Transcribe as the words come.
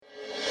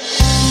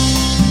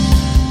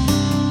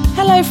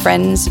Hello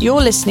friends, you're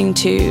listening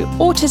to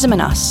Autism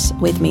and Us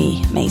with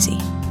me, Maisie.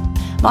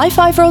 My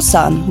 5-year-old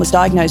son was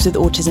diagnosed with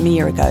autism a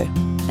year ago,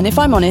 and if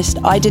I'm honest,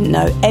 I didn't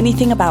know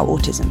anything about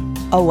autism.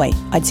 Oh wait,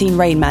 I'd seen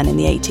Rain Man in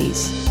the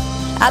 80s.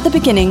 At the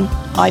beginning,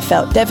 I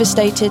felt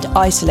devastated,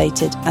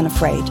 isolated and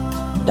afraid.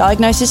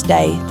 Diagnosis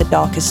day, the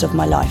darkest of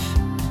my life.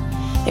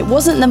 It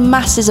wasn't the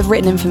masses of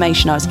written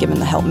information I was given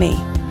that helped me.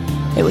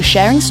 It was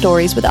sharing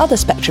stories with other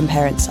Spectrum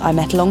parents I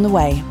met along the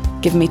way,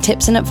 giving me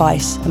tips and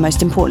advice, and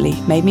most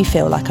importantly, made me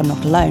feel like I'm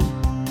not alone.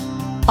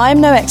 I am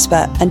no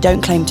expert and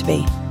don't claim to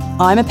be.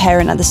 I'm a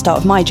parent at the start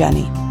of my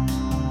journey.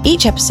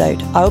 Each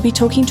episode, I will be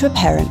talking to a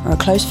parent or a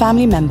close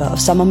family member of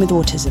someone with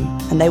autism,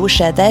 and they will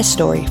share their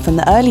story from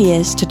the early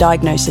years to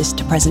diagnosis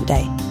to present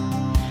day.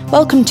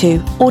 Welcome to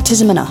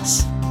Autism and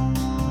Us.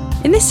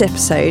 In this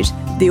episode,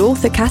 the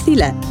author Kathy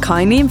Lett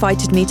kindly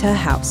invited me to her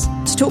house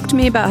to talk to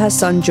me about her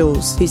son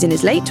Jules, who's in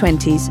his late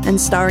 20s and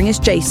starring as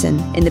Jason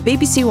in the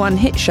BBC One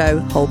hit show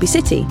Holby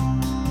City.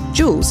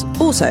 Jules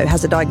also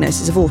has a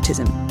diagnosis of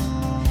autism.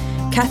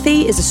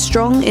 Kathy is a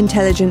strong,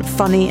 intelligent,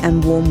 funny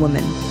and warm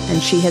woman,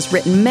 and she has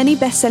written many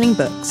best-selling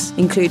books,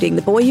 including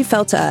The Boy Who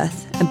Fell to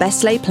Earth and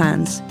Best Laid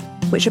Plans,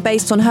 which are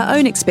based on her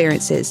own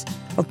experiences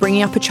of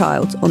bringing up a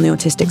child on the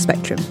autistic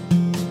spectrum.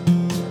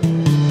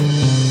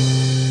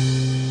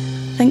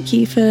 Thank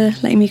you for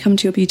letting me come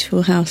to your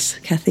beautiful house,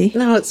 Kathy.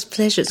 No, it's a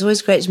pleasure. It's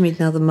always great to meet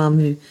another mum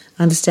who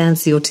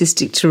understands the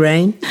autistic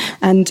terrain.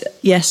 And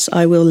yes,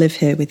 I will live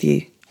here with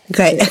you.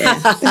 Great.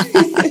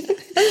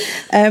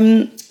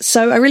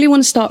 So I really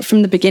want to start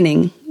from the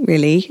beginning,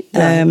 really.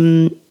 Yeah.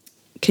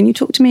 Can you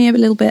talk to me a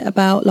little bit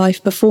about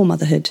life before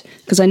motherhood?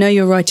 Because I know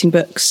you're writing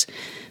books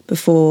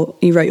before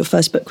you wrote your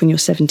first book when you were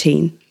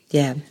 17.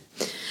 Yeah.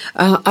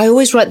 I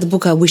always write the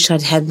book I wish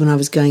I'd had when I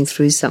was going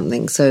through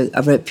something. So I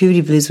wrote Puberty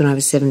Blues when I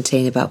was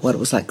 17 about what it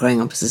was like growing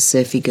up as a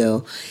surfy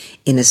girl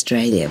in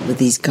Australia with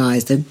these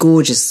guys. They're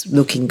gorgeous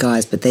looking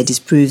guys, but they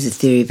disproved the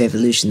theory of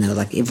evolution. They were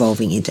like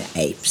evolving into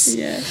apes.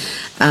 Yeah.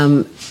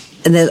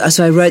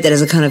 So I wrote that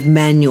as a kind of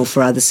manual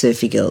for other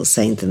surfy girls,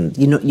 saying to them,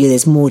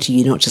 there's more to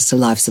you, not just a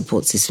life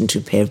support system to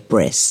a pair of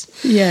breasts.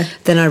 Yeah.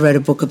 Then I wrote a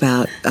book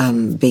about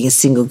being a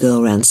single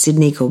girl around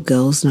Sydney called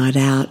Girls' Night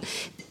Out,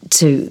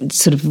 to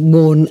sort of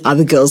warn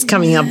other girls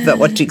coming up about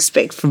what to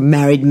expect from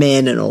married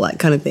men and all that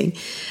kind of thing.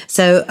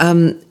 So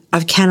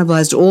I've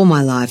cannibalised all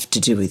my life to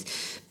do with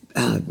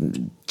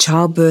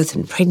childbirth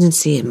and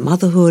pregnancy and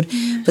motherhood.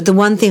 Yeah. But the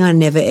one thing I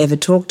never ever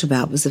talked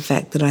about was the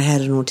fact that I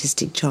had an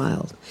autistic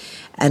child.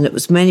 And it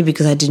was mainly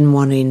because I didn't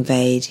want to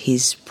invade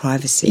his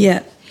privacy.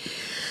 Yeah.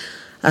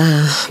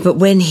 But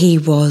when he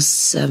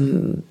was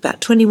about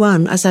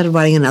 21, I started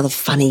writing another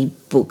funny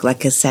book,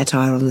 like a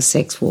satire on the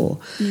sex war.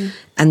 Mm.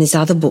 And this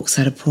other book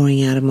started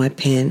pouring out of my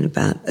pen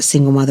about a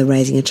single mother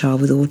raising a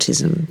child with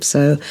autism.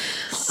 So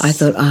I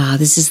thought,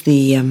 this is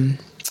the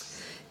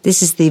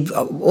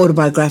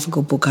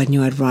autobiographical book I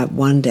knew I'd write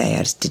one day. I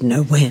just didn't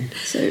know when.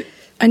 So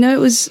I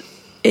know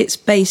it's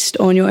based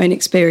on your own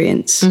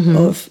experience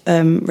of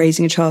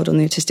raising a child on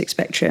the autistic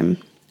spectrum.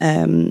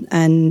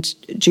 And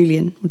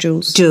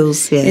Jules,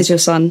 yeah, is your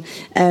son.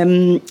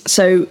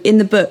 So in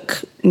the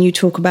book, you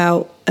talk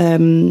about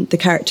the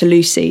character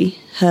Lucy,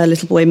 her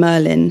little boy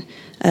Merlin,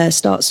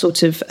 starts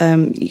sort of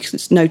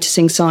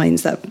noticing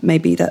signs that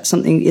maybe that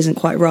something isn't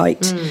quite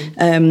right.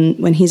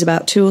 When he's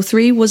about 2 or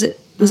 3, was it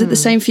the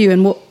same for you?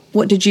 And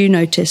what did you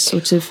notice?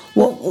 Sort of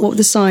what were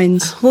the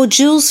signs? Well,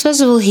 Jules,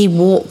 first of all, he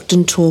walked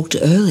and talked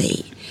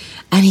early.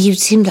 And he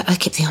seemed like, I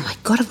kept thinking, oh my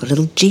God, I've got a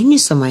little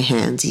genius on my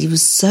hands. He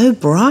was so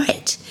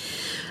bright.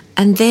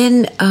 And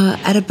then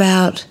at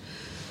about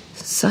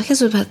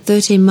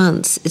 13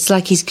 months, it's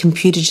like his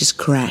computer just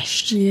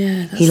crashed.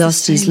 Yeah, he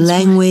lost his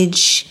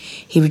language.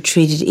 He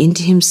retreated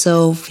into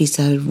himself. He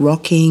started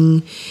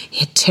rocking.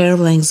 He had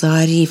terrible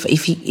anxiety.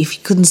 If he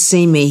couldn't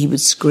see me, he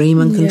would scream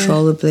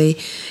uncontrollably.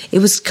 Yeah. It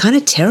was kind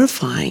of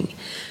terrifying.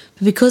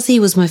 But because he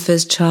was my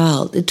first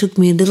child, it took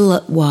me a little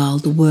while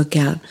to work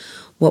out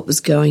what was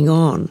going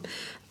on.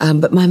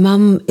 But my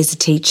mum is a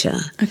teacher.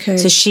 Okay.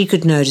 So she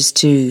could notice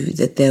too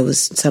that there was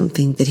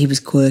something, that he was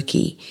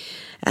quirky.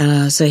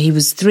 So he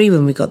was 3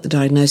 when we got the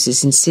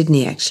diagnosis in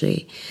Sydney,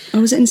 actually.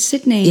 Oh, was it in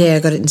Sydney? Yeah, I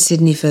got it in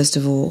Sydney first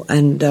of all.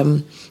 And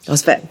I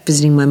was back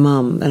visiting my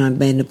mum and I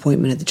made an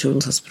appointment at the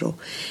Children's Hospital.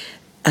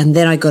 And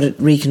then I got it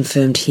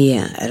reconfirmed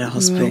here at a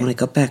hospital when I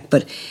got back.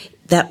 But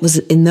that was,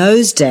 in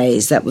those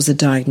days, that was a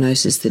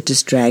diagnosis that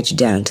just dragged you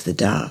down into the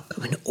dark.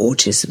 I mean,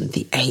 autism,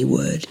 the A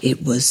word,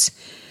 it was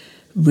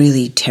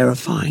really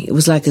terrifying. It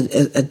was like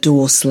a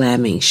door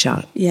slamming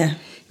shut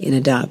in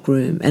a dark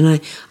room. And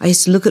I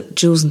used to look at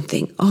Jules and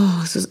think,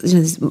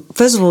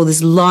 first of all,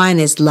 this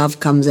lioness love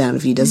comes out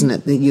of you, doesn't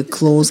it? Your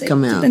claws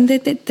come out. And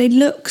they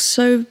look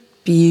so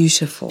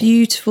beautiful.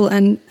 Beautiful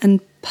and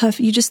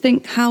perfect. You just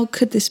think, how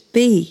could this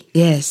be?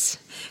 Yes.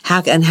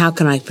 How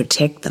can I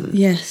protect them?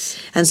 Yes.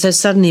 And so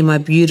suddenly my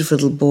beautiful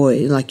little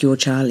boy, like your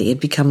Charlie, had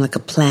become like a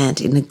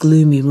plant in a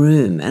gloomy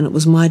room. And it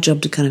was my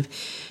job to kind of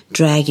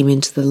drag him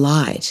into the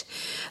light.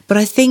 But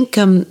I think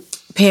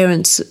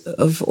parents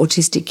of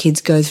autistic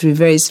kids go through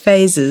various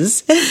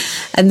phases.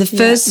 And the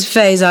first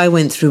phase I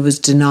went through was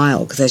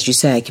denial, because as you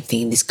say, I kept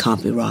thinking this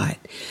can't be right.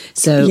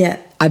 So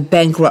I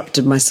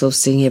bankrupted myself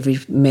seeing every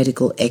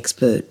medical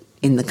expert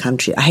in the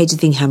country. I hate to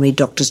think how many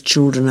doctors'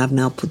 children I've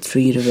now put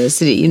through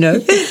university, you know.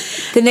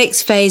 The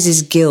next phase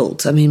is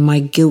guilt. I mean, my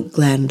guilt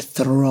gland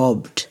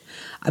throbbed.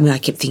 I mean, I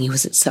kept thinking,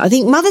 was it so? I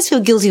think mothers feel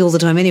guilty all the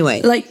time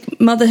anyway. Like,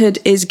 motherhood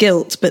is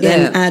guilt, but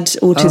then add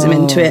autism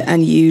into it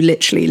and you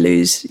literally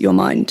lose your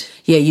mind.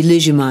 Yeah, you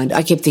lose your mind.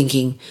 I kept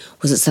thinking,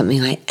 was it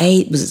something I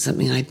ate? Was it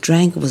something I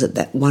drank? Or was it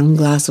that one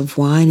glass of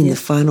wine in the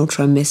final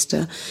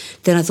trimester?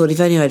 Then I thought,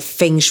 if only I'd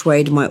feng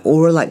shuied my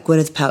aura like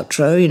Gwyneth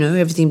Paltrow, you know,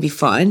 everything would be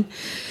fine.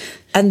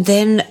 And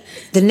then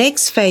the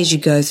next phase you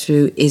go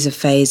through is a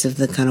phase of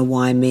the kind of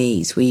why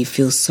me's, where you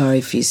feel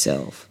sorry for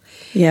yourself.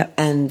 Yeah,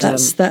 and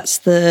that's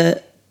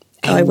the...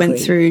 Angry. I went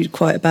through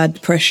quite a bad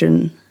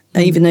depression,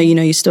 even though, you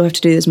know, you still have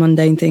to do those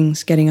mundane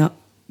things, getting up,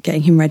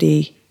 getting him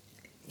ready.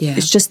 Yeah.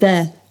 It's just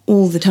there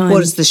all the time.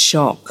 What is the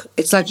shock?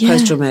 It's like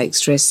post-traumatic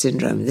stress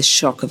syndrome, the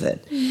shock of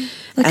it.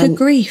 Like a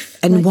grief.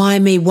 And why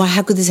me? Why?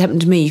 How could this happen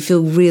to me? You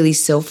feel really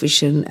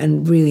selfish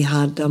and really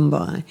hard done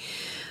by.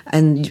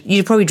 And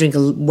you probably drink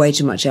way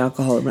too much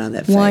alcohol around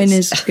that phase. Wine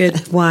is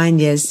good. Wine,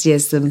 yes.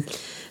 The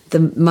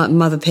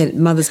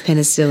mother's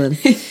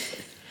penicillin.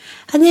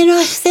 And then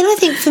I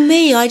think for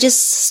me, I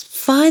just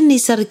finally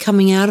started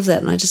coming out of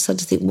that, and I just started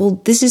to think, well,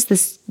 this is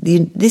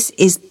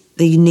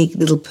the unique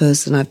little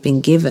person I've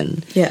been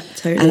given. Yeah,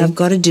 totally. And I've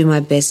got to do my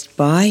best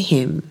by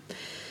him.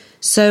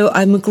 So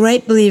I'm a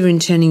great believer in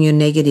turning your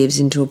negatives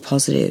into a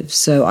positive.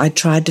 So I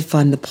tried to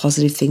find the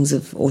positive things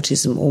of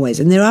autism always.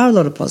 And there are a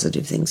lot of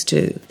positive things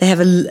too. They have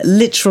a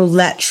literal,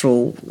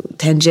 lateral,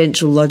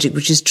 tangential logic,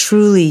 which is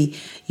truly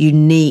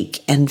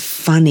unique and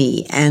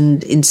funny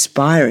and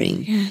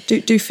inspiring. Yeah.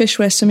 Do fish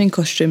wear swimming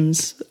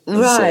costumes?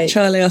 Right.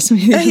 Charlie asked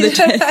me the other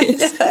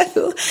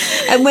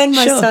day. And when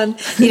my son,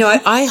 you know,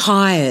 I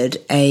hired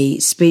a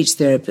speech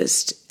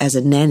therapist as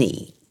a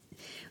nanny.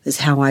 Is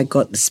how I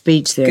got the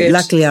speech therapy. Good.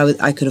 Luckily,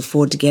 I could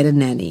afford to get a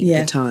nanny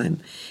at the time,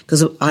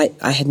 because I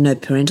had no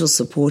parental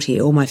support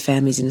here. All my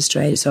family's in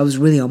Australia, so I was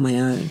really on my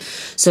own.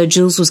 So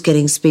Jules was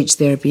getting speech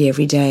therapy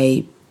every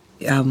day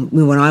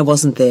when I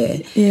wasn't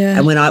there. Yeah.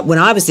 And when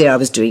I was there, I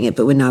was doing it,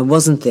 but when I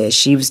wasn't there,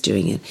 she was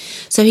doing it.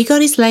 So he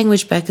got his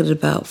language back at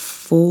about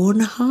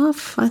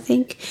 4.5, I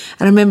think.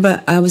 And I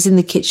remember I was in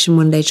the kitchen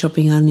one day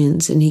chopping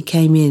onions, and he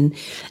came in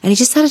and he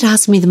just started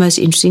asking me the most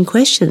interesting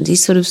questions. He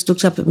sort of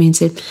looked up at me and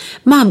said,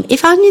 "Mum,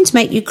 if onions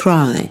make you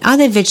cry, are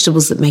there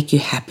vegetables that make you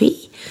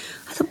happy?"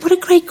 I thought, what a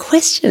great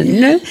question, you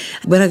know?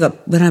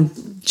 When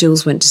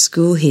Jules went to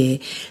school here,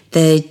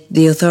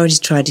 the authorities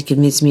tried to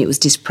convince me it was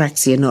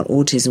dyspraxia, not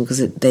autism, because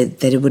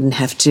they wouldn't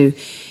have to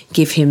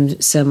give him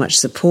so much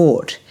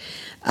support.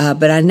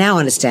 But I now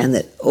understand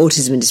that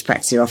autism and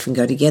dyspraxia often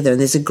go together, and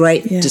there's a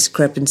great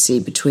discrepancy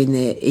between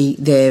their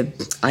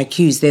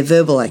IQs. Their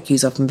verbal IQ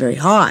is often very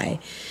high,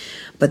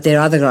 but their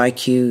other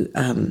IQ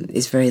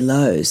is very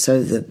low,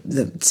 so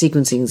the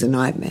sequencing is a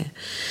nightmare.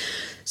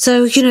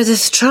 So, you know,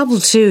 the trouble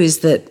too is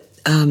that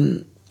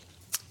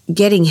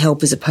getting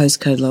help is a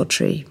postcode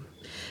lottery,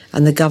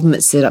 and the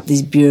government set up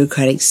these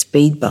bureaucratic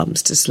speed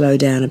bumps to slow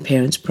down a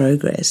parent's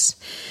progress.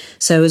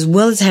 So as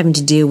well as having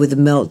to deal with the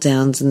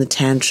meltdowns and the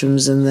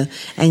tantrums and the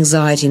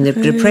anxiety and the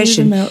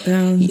depression,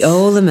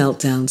 all the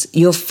meltdowns,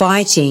 you're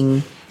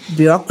fighting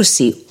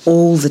bureaucracy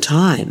all the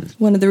time.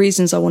 One of the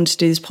reasons I wanted to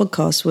do this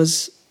podcast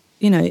was,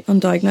 you know, on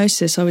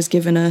diagnosis, I was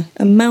given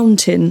a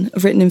mountain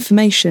of written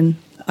information.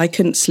 I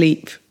couldn't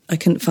sleep, I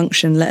couldn't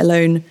function, let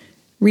alone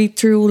read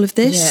through all of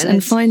this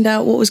and find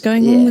out what was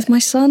going on with my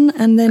son,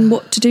 and then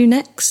what to do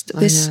next.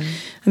 I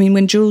mean,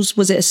 when Jules,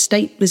 was he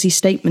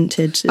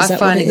statemented? I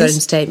finally got him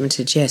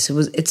statemented, yes.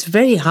 It's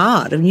very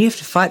hard. I mean, you have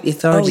to fight the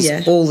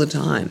authorities all the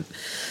time.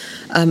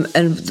 And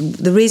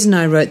the reason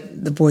I wrote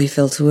The Boy Who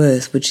Fell to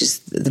Earth, which is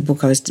the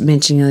book I was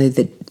mentioning earlier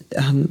that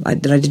I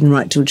didn't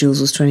write till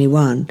Jules was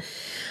 21,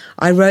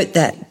 I wrote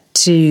that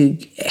to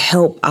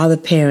help other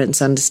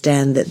parents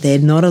understand that they're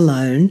not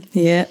alone.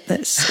 Yeah,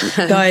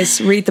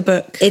 guys, read the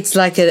book. It's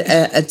like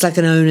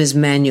an owner's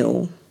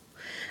manual,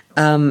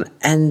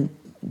 and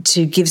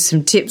to give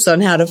some tips on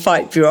how to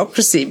fight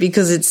bureaucracy,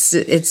 because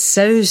it's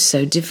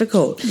so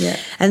difficult. Yeah.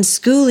 And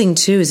schooling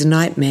too is a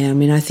nightmare. I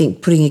mean, I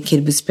think putting a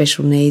kid with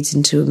special needs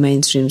into a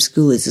mainstream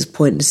school is as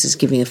pointless as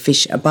giving a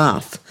fish a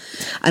bath,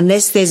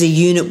 unless there's a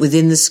unit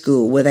within the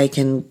school where they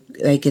can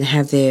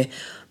have their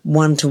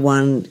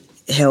one-to-one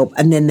help,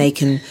 and then they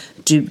can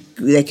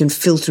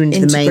filter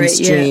into the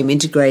mainstream,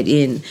 integrate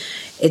in.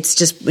 It's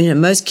just, you know,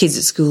 most kids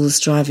at school are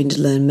striving to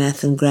learn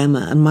math and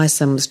grammar, and my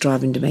son was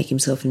striving to make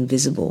himself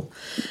invisible.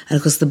 And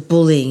of course the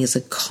bullying is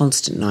a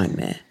constant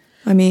nightmare.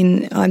 I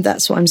mean,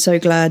 that's what I'm so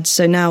glad.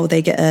 So now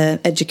they get an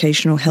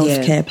educational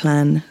health care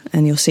plan,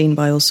 and you're seen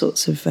by all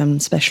sorts of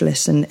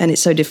specialists, and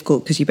it's so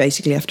difficult because you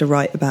basically have to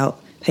write about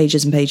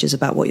pages and pages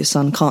about what your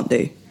son can't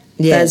do.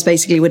 Yeah. That's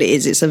basically what it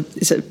is.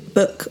 It's a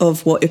book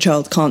of what your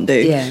child can't do.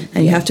 Yeah.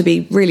 And you have to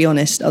be really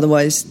honest,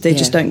 otherwise they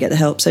just don't get the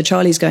help. So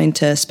Charlie's going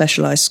to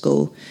specialised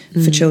school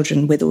for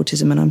children with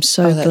autism, and I'm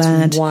so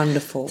glad.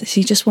 Wonderful.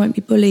 He just won't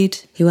be bullied.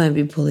 He won't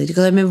be bullied.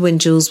 Because I remember when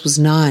Jules was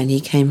 9, he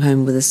came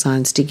home with a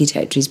sign sticky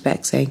taped to his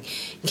back saying,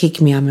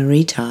 "Kick me, I'm a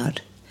retard."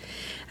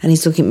 And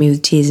he's looking at me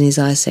with tears in his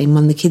eyes saying,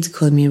 "Mum, the kids are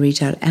calling me a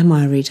retard. Am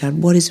I a retard?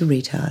 What is a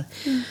retard?"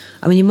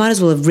 I mean, you might as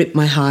well have ripped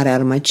my heart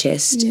out of my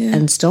chest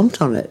and stomped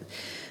on it.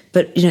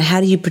 But, how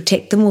do you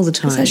protect them all the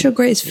time? Because that's your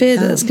greatest fear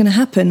that that's going to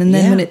happen. And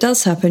then when it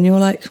does happen, you're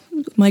like,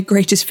 my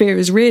greatest fear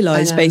is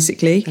realised,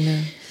 basically. I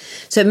know.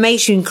 So it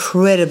makes you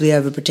incredibly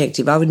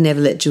overprotective. I would never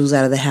let Jules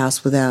out of the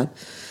house without,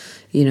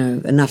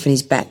 enough in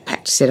his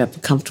backpack to set up a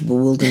comfortable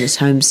wilderness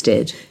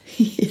homestead.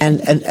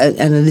 And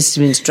a list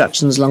of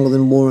instructions longer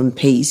than War and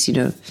Peace,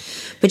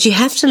 But you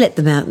have to let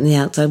them out in the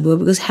outside world,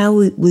 because how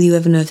will you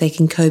ever know if they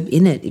can cope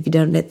in it if you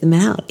don't let them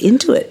out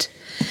into it?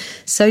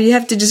 So you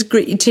have to just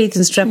grit your teeth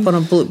and strap on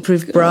a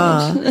bulletproof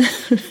bra.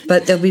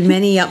 But there'll be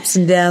many ups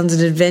and downs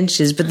and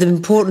adventures. But the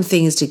important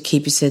thing is to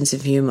keep your sense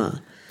of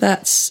humour.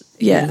 That's,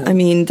 I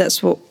mean,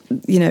 that's what,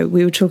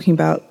 we were talking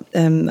about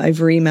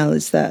over email,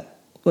 is that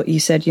what you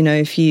said,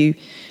 if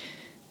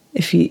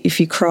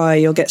you cry,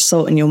 you'll get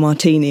salt in your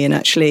martini. And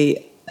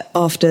actually,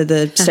 after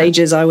the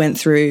stages I went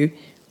through,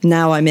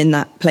 now I'm in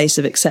that place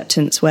of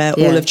acceptance where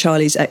all of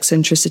Charlie's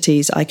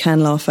eccentricities I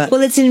can laugh at.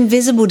 Well, it's an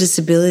invisible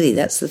disability,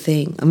 that's the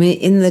thing. I mean,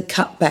 in the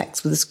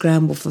cutbacks with the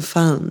scramble for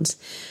funds,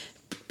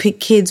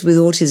 kids with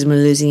autism are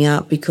losing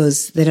out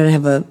because they don't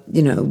have a,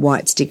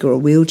 white stick or a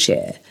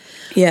wheelchair.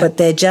 Yeah. But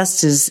they're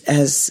just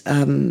as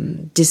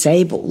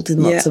disabled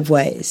in lots of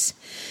ways.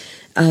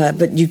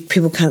 But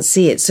people can't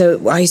see it.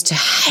 So I used to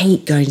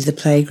hate going to the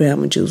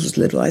playground when Jules was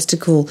little. I used to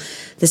call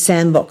the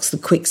sandbox the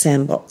quick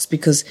sandbox,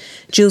 because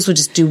Jules would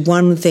just do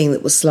one thing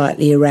that was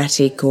slightly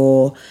erratic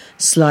or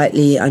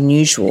slightly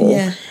unusual,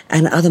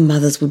 and other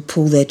mothers would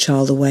pull their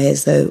child away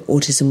as though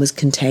autism was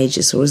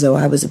contagious or as though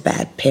I was a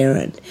bad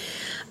parent.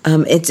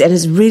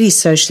 It's really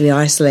socially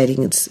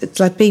isolating.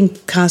 It's like being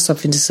cast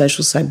off into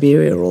social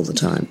Siberia all the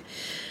time,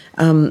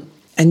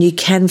 and you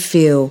can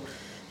feel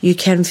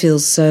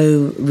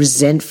so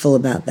resentful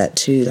about that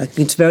too. Like,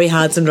 it's very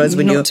hard sometimes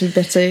when not to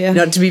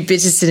be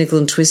bitter, cynical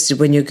and twisted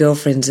when your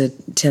girlfriends are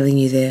telling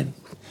you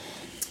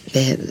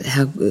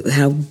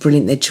how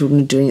brilliant their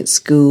children are doing at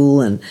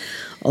school and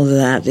all of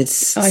that.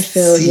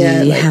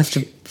 You have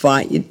to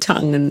bite your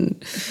tongue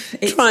and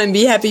try and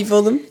be happy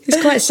for them.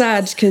 It's quite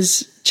sad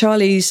because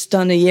Charlie's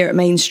done a year at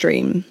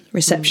mainstream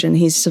reception.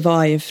 He's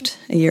survived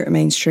a year at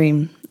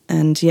mainstream,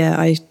 and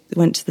I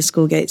went to the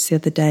school gates the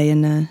other day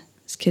and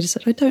this kid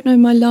said, "I don't know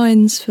my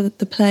lines for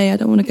the play. I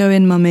don't want to go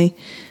in, Mummy."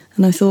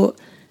 And I thought,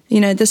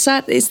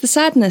 it's the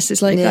sadness.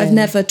 It's like I've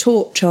never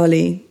taught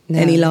Charlie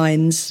any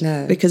lines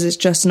because it's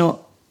just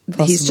not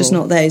possible. He's just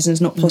not there, and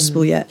it's not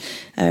possible yet.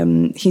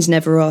 He's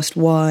never asked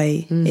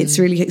why. It's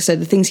really, so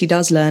the things he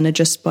does learn are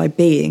just by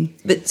being.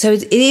 But so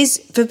it is,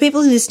 for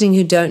people listening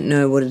who don't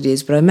know what it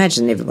is, but I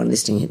imagine everyone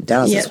listening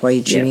does, that's why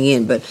you're tuning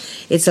in, but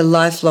it's a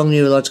lifelong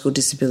neurological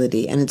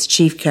disability, and its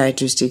chief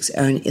characteristics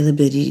are an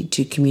inability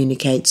to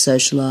communicate,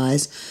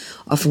 socialise,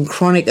 often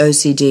chronic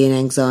OCD and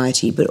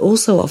anxiety, but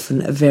also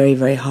often a very,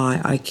 very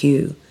high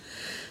IQ.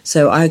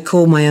 So I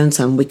call my own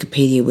son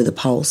Wikipedia with a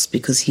pulse,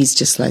 because he's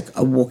just like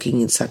a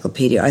walking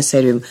encyclopedia. I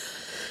say to him,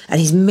 and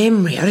his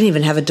memory, I don't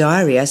even have a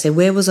diary. I say,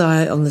 "Where was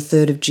I on the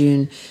 3rd of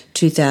June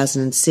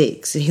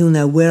 2006? And he'll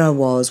know where I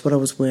was, what I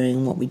was wearing,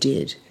 and what we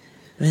did.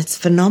 And it's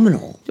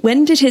phenomenal.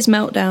 When did his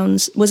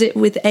meltdowns, was it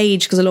with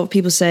age? Because a lot of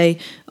people say,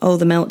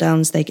 the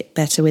meltdowns, they get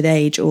better with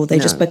age, or they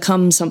just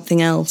become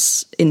something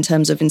else in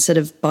terms of, instead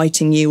of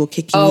biting you or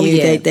kicking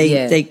you,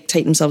 they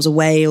take themselves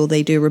away, or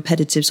they do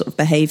repetitive sort of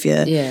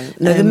behaviour. Yeah.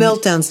 No, the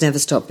meltdowns never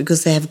stop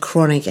because they have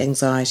chronic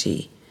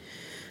anxiety.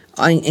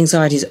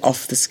 Anxiety is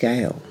off the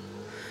scale.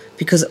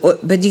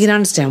 But you can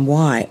understand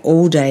why.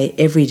 All day,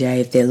 every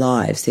day of their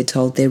lives, they're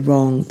told they're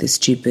wrong, they're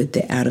stupid,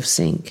 they're out of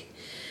sync.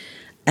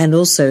 And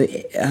also,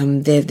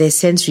 they're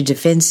sensory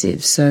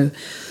defensive. So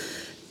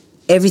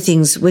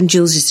everything's, when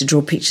Jules used to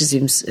draw pictures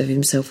of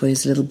himself when he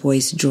was a little boy, he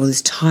used to draw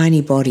this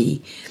tiny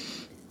body,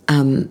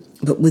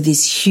 but with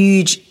this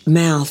huge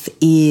mouth,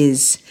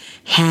 ears,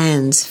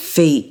 hands,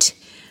 feet,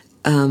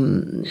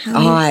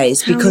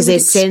 eyes, because their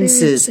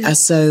senses are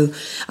so...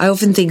 I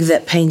often think of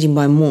that painting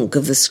by Munch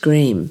of The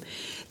Scream.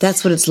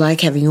 That's what it's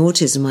like having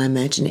autism, I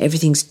imagine.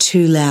 Everything's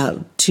too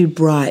loud, too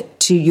bright,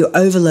 you're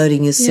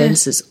overloading your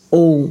senses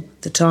all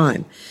the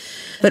time.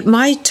 But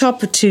my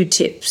top 2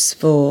 tips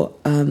for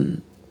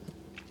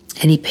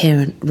any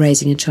parent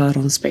raising a child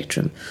on the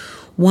spectrum,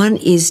 one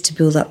is to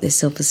build up their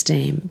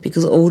self-esteem,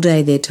 because all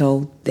day they're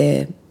told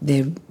they're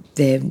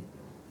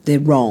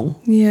wrong.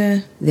 Yeah.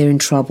 They're in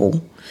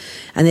trouble.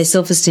 And their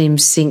self-esteem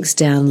sinks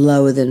down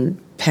lower than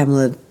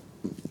Pamela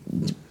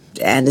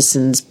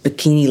Anderson's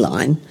bikini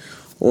line,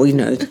 or,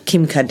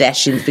 Kim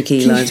Kardashian's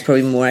bikini line is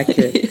probably more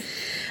accurate.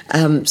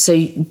 So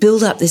you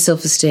build up their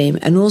self-esteem,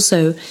 and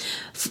also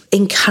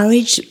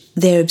encourage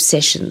their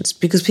obsessions,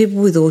 because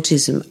people with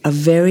autism are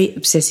very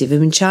obsessive. I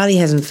mean, Charlie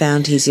hasn't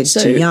found his yet,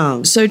 too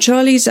young. So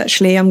Charlie's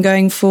actually, I'm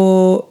going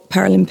for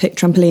Paralympic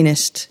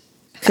trampolinist,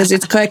 because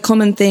it's quite a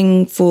common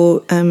thing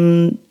for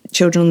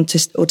children on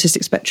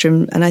autistic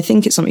spectrum, and I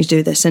think it's something to do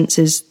with their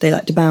senses. They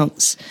like to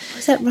bounce.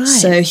 Is that right?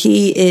 So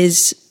he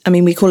is, I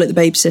mean, we call it the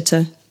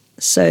babysitter.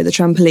 So the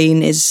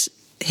trampoline is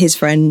his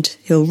friend.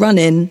 He'll run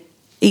in,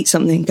 eat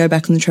something, go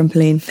back on the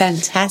trampoline.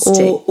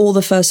 Fantastic. Or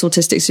the first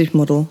autistic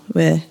supermodel,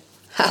 where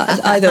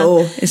either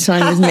or is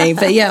fine with me.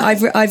 But yeah,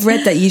 I've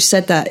read that you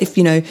said that if,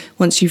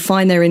 once you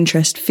find their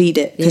interest, feed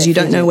it, because you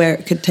don't know where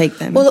it could take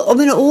them. Well, I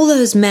mean, all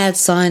those mad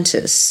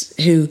scientists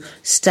who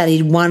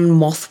studied one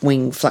moth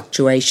wing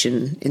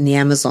fluctuation in the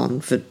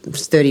Amazon for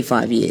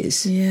 35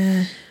 years.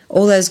 Yeah.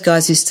 All those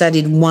guys who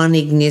studied one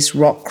igneous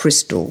rock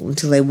crystal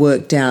until they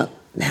worked out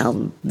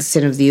how the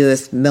centre of the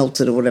earth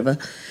melted or whatever.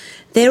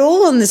 They're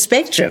all on the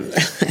spectrum.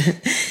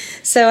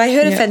 So I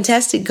heard a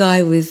fantastic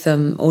guy with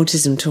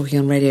autism talking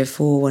on Radio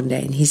 4 one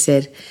day, and he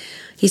said,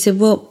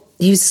 well,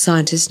 he was a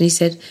scientist, and he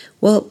said,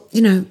 well,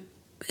 you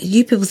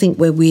people think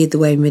we're weird the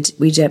way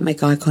we don't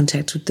make eye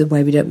contact, with the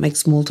way we don't make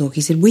small talk.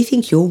 He said, we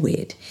think you're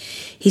weird.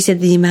 He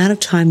said, the amount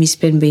of time you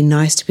spend being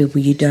nice to people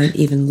you don't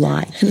even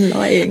like.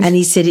 Lying. And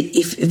he said,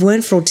 if it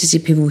weren't for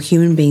autistic people,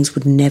 human beings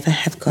would never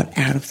have got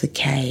out of the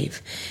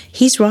cave.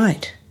 He's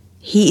right.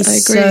 He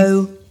is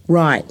so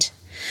right.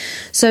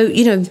 So,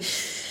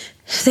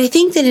 they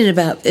think that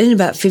in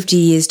about 50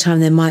 years' time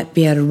they might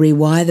be able to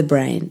rewire the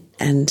brain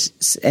and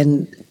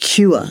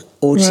cure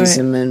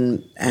autism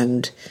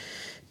and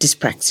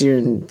dyspraxia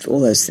and all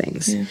those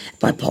things,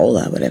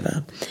 bipolar,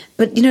 whatever.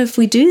 But, if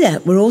we do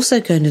that, we're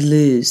also going to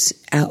lose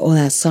all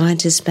our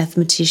scientists,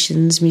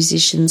 mathematicians,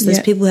 musicians, those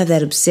people who have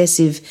that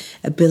obsessive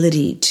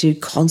ability to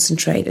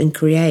concentrate and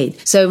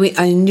create. So we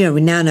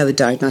now know with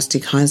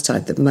diagnostic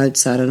hindsight that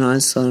Mozart and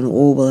Einstein and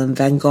Orwell and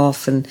Van Gogh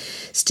and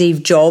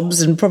Steve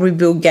Jobs and probably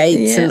Bill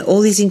Gates and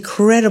all these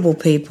incredible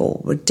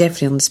people were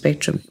definitely on the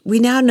spectrum. We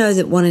now know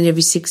that 1 in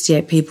every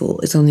 68 people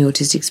is on the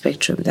autistic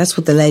spectrum. That's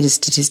what the latest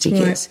statistic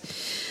is.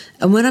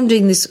 And when I'm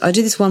doing this, I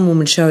do this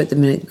one-woman show at the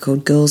minute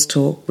called Girls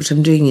Talk, which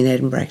I'm doing in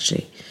Edinburgh,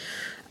 actually.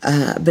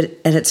 And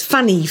it's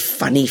funny,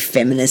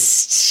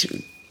 feminist,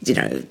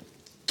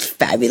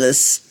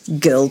 fabulous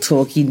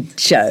girl-talking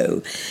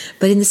show.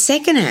 But in the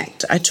second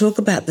act, I talk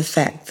about the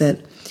fact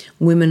that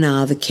women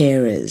are the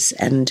carers,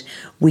 and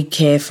we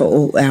care for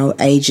all our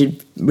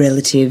aged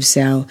relatives,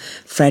 our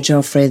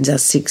fragile friends, our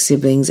sick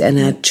siblings, and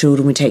our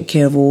children. We take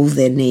care of all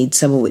their needs,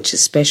 some of which are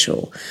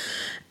special.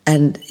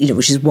 And,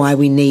 which is why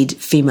we need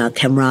female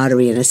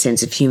camaraderie and a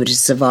sense of humour to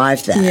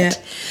survive that. Yeah.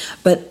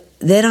 But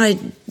then I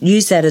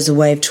use that as a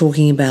way of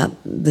talking about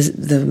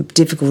the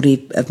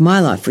difficulty of my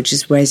life, which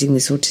is raising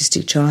this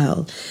autistic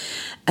child.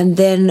 And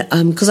then,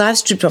 because I've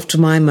stripped off to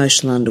my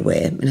emotional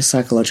underwear in a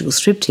psychological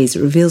striptease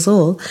that reveals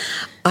all,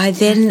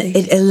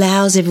 it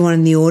allows everyone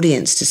in the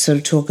audience to sort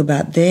of talk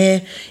about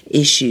their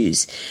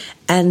issues.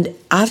 And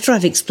after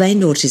I've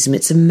explained autism,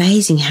 it's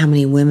amazing how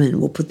many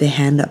women will put their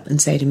hand up and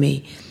say to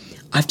me,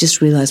 I've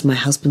just realised my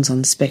husband's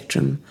on the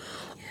spectrum,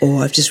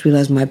 or I've just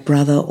realised my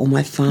brother or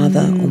my father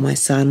or my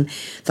son.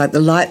 Like the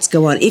lights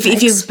go on. If you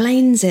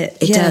explains it.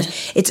 It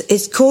does.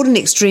 It's called an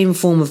extreme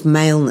form of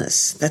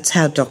maleness. That's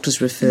how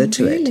doctors refer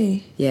to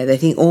it. Yeah, they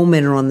think all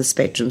men are on the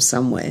spectrum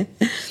somewhere.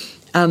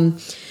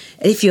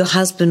 If your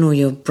husband or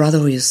your brother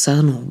or your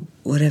son or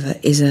whatever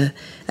is a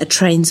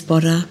train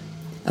spotter,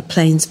 a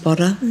plane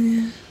spotter,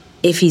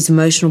 if he's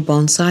emotional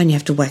bonsai and you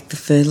have to whack the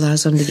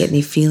fertiliser on to get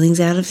any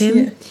feelings out of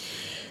him,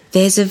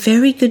 there's a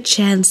very good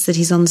chance that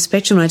he's on the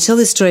spectrum. I tell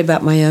this story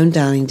about my own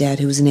darling dad,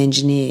 who was an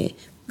engineer.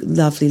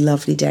 Lovely,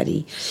 lovely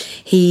daddy.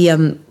 He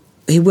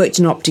worked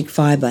in optic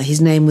fibre.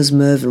 His name was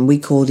Merv, and we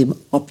called him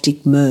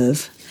Optic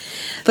Merv.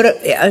 But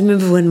I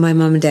remember when my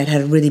mum and dad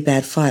had a really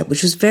bad fight,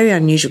 which was very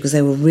unusual because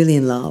they were really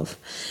in love.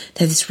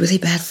 They had this really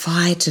bad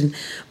fight, and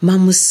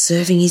Mum was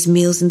serving his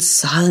meals in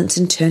silence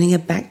and turning her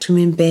back to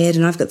him in bed.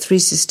 And I've got 3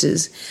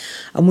 sisters,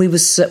 and we were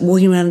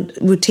walking around.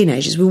 We were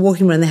teenagers. We were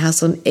walking around the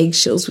house on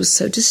eggshells. We were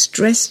so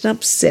distressed and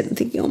upset and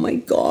thinking, "Oh my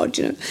God!"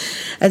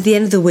 At the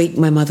end of the week,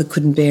 my mother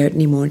couldn't bear it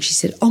anymore, and she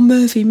said, "Oh,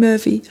 Murphy,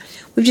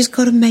 we've just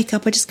got to make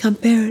up. I just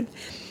can't bear it."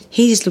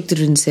 He just looked at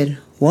her and said,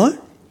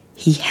 "What?"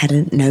 He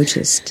hadn't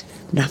noticed.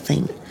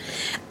 Nothing.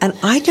 And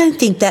I don't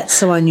think that's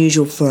so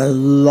unusual for a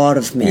lot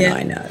of men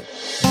I know.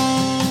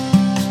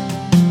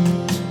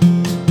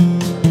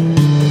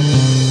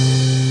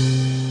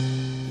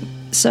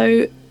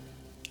 So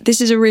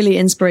this is a really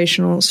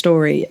inspirational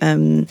story.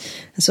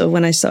 Sort of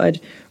when I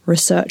started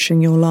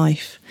researching your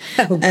life.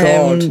 Oh,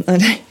 God.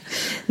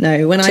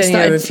 When I started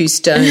over a few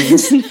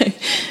stones.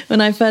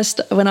 When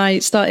I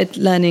started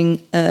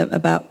learning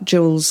about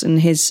Jules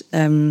and his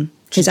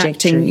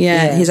acting,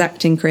 his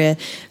acting career.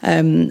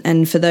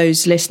 And for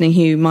those listening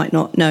who might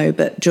not know,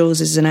 but Jules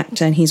is an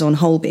actor and he's on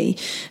Holby.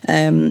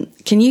 Can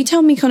you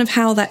tell me kind of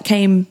how that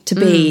came to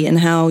be and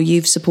how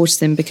you've supported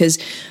them? Because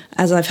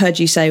as I've heard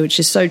you say, which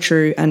is so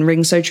true and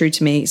rings so true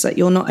to me, it's like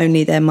you're not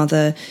only their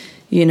mother,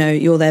 you know,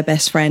 you're their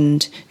best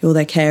friend, you're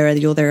their carer,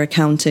 you're their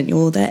accountant,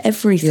 you're their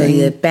everything.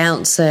 You're their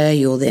bouncer,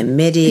 you're their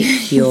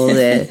medic, you're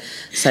their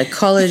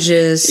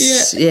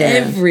psychologist.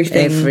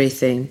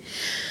 Everything.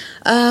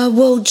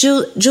 Well,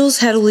 Jules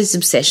had all these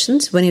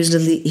obsessions. When he was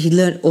little, he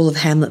learnt all of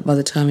Hamlet by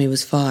the time he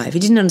was 5. He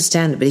didn't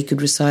understand it, but he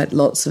could recite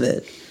lots of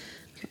it.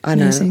 I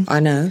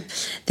know.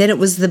 Then it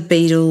was the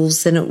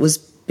Beatles, then it was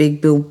Big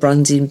Bill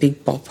Brunsey and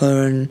Big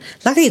Bopper, and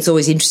luckily it's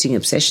always interesting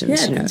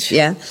obsessions, you know.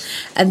 Yeah.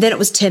 And then it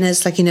was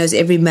tennis, like he knows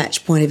every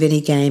match point of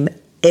any game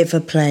ever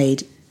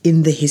played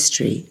in the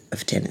history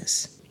of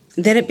tennis.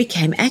 Then it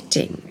became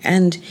acting,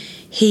 and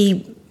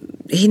he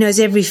knows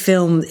every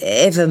film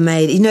ever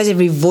made. He knows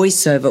every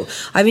voiceover.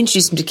 I've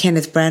introduced him to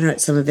Kenneth Branagh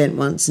at some event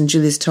once, and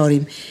Julius told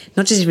him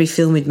not just every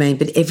film he'd made,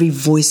 but every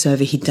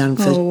voiceover he'd done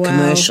for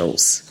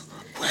commercials.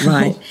 Wow.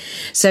 Right?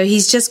 So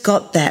he's just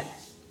got that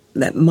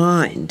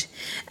mind.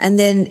 And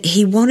then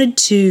he wanted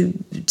to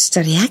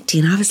study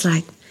acting, and I was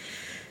like,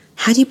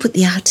 how do you put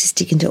the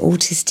artistic into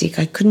autistic?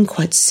 I couldn't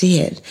quite see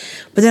it.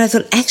 But then I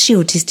thought,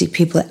 actually, autistic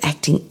people are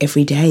acting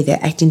every day. They're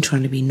acting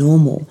trying to be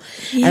normal.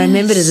 Yes. And I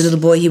remembered as a little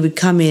boy, he would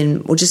come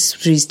in, or just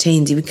through his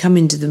teens, he would come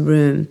into the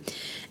room,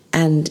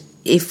 and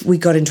if we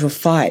got into a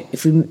fight,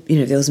 if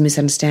there was a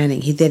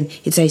misunderstanding, he'd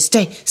say,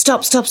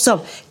 stop,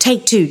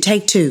 take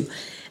two.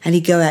 And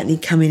he'd go out and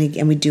he'd come in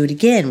and we'd do it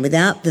again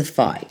without the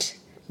fight,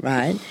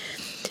 right?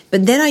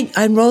 But then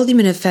I enrolled him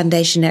in a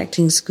foundation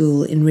acting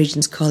school in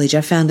Regent's College.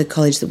 I found a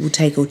college that will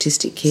take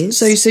autistic kids.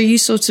 So you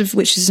sort of,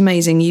 which is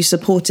amazing, you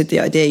supported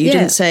the idea. You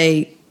didn't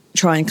say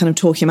try and kind of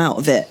talk him out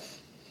of it.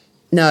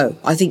 No,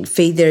 I think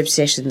feed their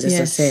obsessions, as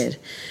I said.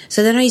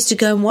 So then I used to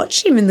go and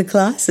watch him in the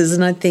classes,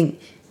 and I'd think,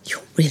 you're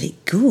really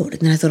good.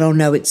 And then I thought, oh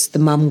no, it's the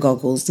mum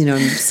goggles, I'm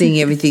seeing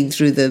everything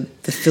through the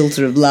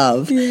filter of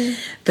love. Yeah.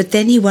 But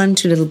then he won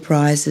 2 little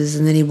prizes,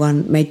 and then he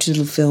made 2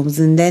 little films,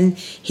 and then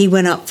he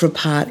went up for a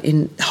part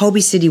in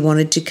Holby City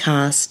wanted to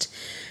cast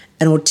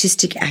an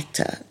autistic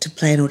actor to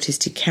play an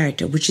autistic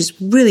character, which is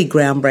really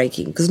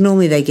groundbreaking, because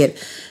normally they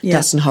get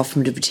Dustin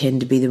Hoffman to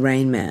pretend to be the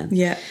Rain Man.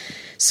 Yeah.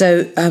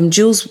 So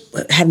Jules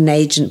had an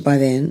agent by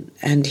then,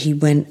 and he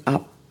went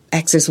up,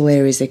 Access All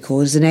Areas they're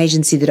called. It's an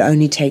agency that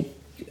only take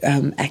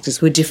actors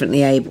who are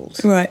differently abled.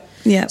 Right,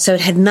 yeah. So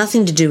it had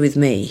nothing to do with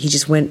me. He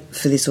just went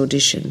for this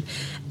audition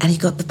and he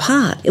got the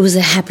part. It was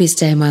the happiest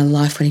day of my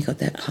life when he got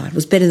that part. It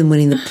was better than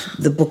winning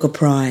the Booker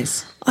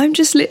Prize. I'm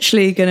just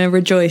literally going to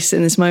rejoice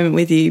in this moment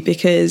with you,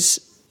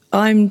 because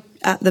I'm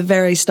at the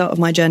very start of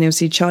my journey.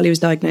 Obviously, Charlie was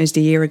diagnosed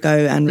a year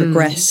ago and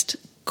regressed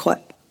quite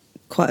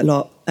a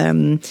lot.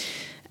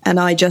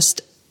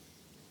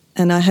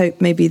 And I hope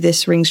maybe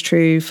this rings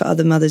true for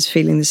other mothers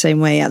feeling the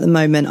same way. At the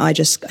moment, I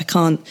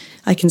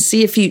can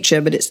see a future,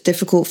 but it's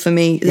difficult for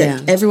me.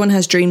 Yeah. Everyone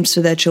has dreams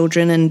for their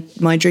children, and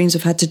my dreams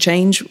have had to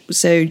change.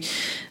 So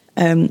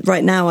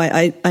right now,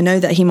 I know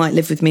that he might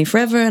live with me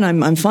forever, and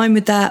I'm fine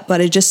with that. But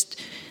I just,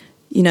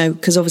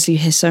 because obviously you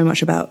hear so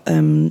much about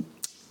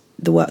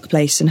the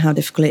workplace and how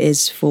difficult it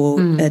is for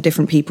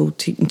different people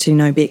to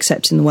be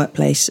accepted in the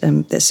workplace.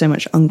 There's so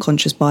much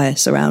unconscious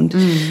bias around.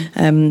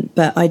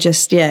 But I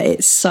just,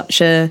 it's such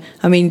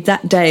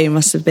that day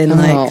must have been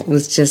it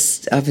was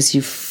just, I was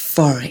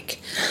euphoric.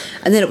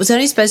 And then it was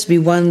only supposed to be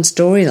one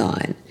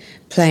storyline,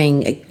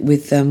 playing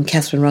with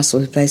Catherine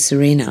Russell, who plays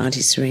Serena,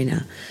 Auntie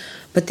Serena.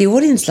 But the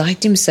audience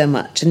liked him so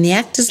much, and the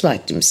actors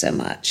liked him so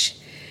much.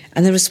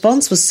 And the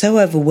response was so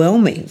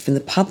overwhelming from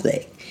the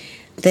public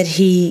that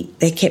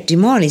they kept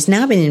him on. He's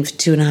now been in for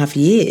 2.5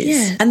 years.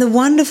 Yeah. And the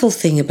wonderful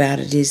thing about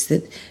it is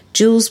that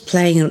Jules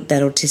playing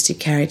that autistic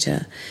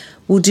character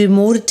will do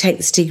more to take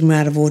the stigma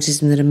out of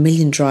autism than 1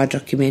 million dry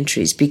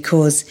documentaries,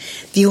 because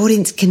the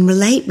audience can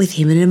relate with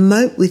him and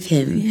emote with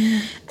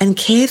him and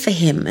care for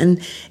him. And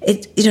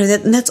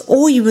and that's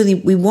all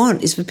we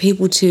want, is for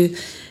people to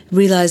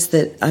realise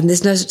that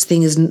there's no such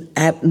thing as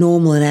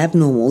normal and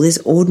abnormal. There's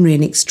ordinary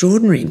and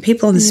extraordinary. And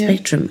people on the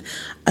spectrum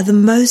are the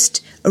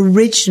most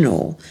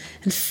original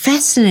and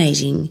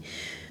fascinating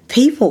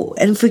people.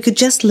 And if we could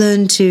just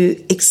learn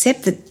to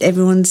accept that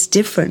everyone's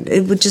different,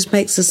 it would just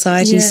make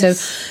society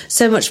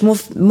so much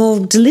more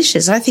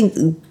delicious. I think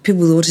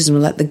people with autism are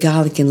like the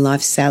garlic in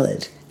life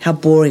salad. How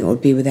boring it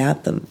would be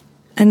without them.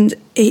 And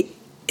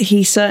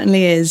he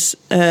certainly is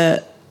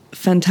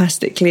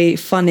fantastically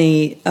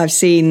funny. I've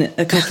seen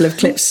a couple of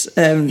clips.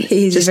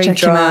 He's just very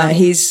dry.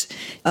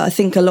 I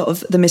think a lot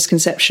of the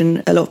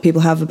misconception a lot of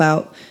people have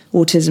about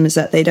autism is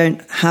that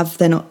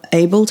they're not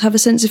able to have a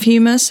sense of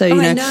humour. So,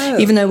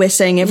 even though we're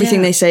saying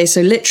everything they say is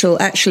so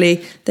literal,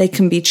 actually they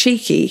can be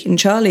cheeky. And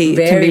Charlie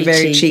can be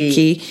very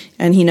cheeky,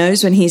 and he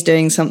knows when he's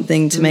doing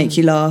something to make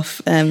you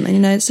laugh. And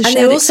it's a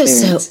shared experience.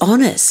 And they're also so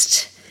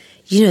honest.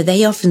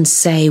 They often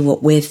say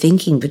what we're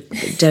thinking, but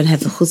don't have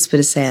the chutzpah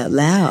to say out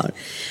loud.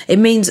 It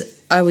means,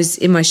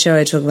 in my show,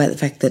 I talk about the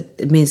fact that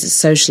it means that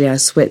socially I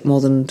sweat more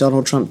than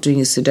Donald Trump doing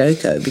a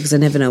Sudoku, because I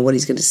never know what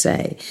he's going to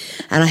say.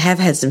 And I have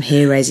had some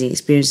hair-raising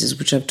experiences,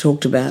 which I've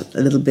talked about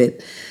a little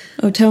bit.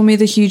 Oh, tell me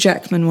the Hugh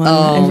Jackman one.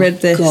 I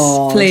read this,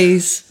 God.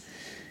 Please.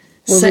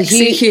 Well,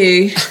 Sexy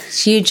Hugh.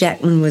 Hugh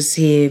Jackman was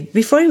here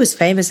before he was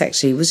famous.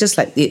 Actually, it was just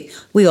like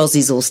we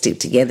Aussies all stick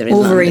together in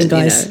Wolverine, London,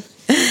 guys.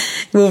 You know?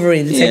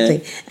 Wolverine,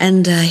 exactly. Yeah.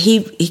 And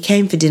he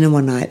came for dinner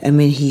one night. I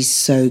mean, he's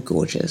so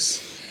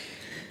gorgeous.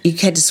 You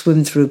had to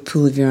swim through a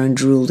pool of your own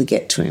drool to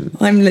get to him.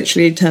 I'm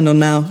literally turned on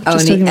now. Oh,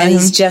 and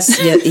he's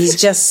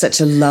just such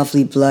a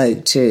lovely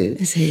bloke too.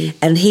 Is he?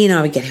 And he and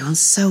I were getting on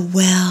so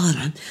well,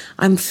 and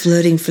I'm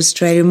flirting for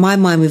Australia. In my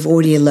mind, we've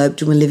already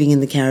eloped and we're living in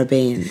the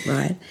Caribbean,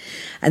 right?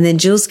 And then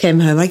Jules came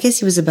home. I guess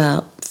he was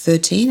about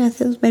 13, I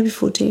think, maybe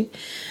 14.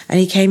 And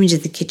he came into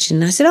the kitchen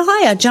and I said, oh,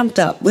 hi. I jumped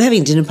up. We're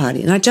having a dinner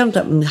party. And I jumped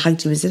up and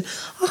hugged him and said,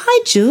 oh,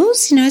 hi,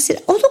 Jules. You know, I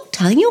said, oh, look,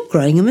 darling, you're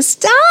growing a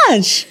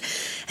moustache.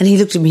 And he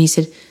looked at me and he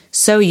said,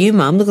 so are you,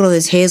 Mum. Look at all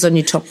those hairs on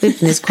your top lip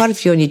and there's quite a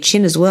few on your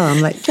chin as well.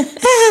 I'm like,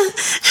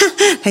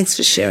 thanks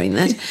for sharing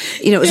that.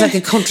 You know, it was like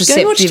a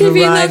contraceptive go watch TV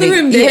in another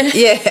room, dear.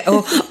 Yeah.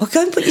 Or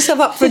go and put yourself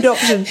up for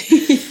adoption.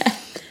 Yeah.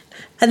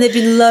 And there've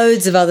been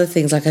loads of other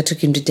things. Like I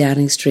took him to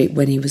Downing Street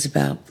when he was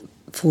about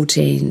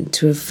 14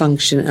 to a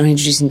function, and I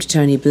introduced him to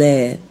Tony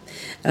Blair.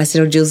 And I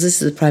said, oh, Jules,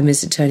 this is the Prime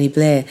Minister, Tony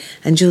Blair.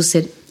 And Jules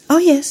said, oh,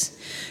 yes,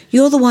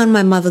 you're the one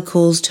my mother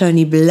calls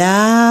Tony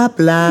blah,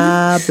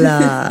 blah,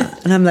 blah.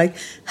 And I'm like,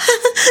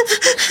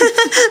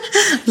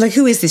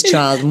 who is this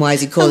child and why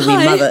is he calling me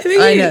mother? Who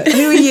are you? I know,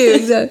 who are you?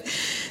 Exactly.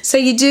 So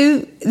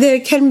there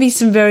can be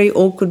some very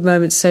awkward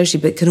moments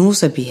socially, but it can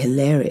also be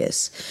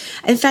hilarious.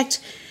 In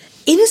fact,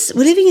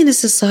 we're living in a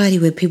society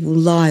where people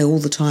lie all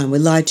the time. We're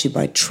lied to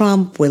by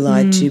Trump, we're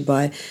lied to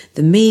by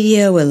the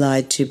media, we're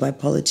lied to by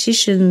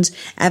politicians,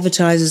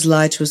 advertisers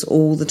lie to us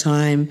all the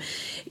time.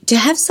 To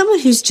have someone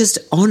who's just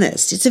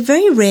honest, it's a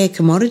very rare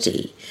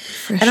commodity.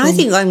 And I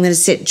think I'm going to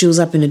set Jules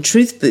up in a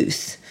truth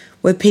booth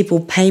where people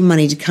pay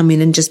money to come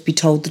in and just be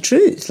told the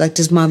truth. Like,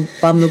 does my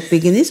bum look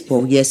big in this?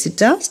 Well, yes, it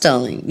does,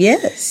 darling.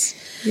 Yes.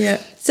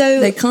 Yeah. So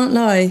they can't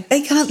lie.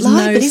 They can't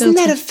lie, but isn't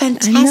that a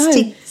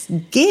fantastic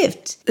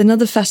gift?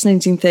 Another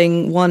fascinating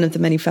thing, one of the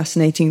many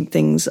fascinating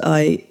things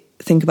I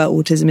think about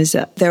autism is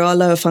that there are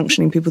lower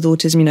functioning people with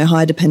autism, you know,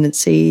 high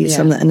dependency,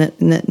 some that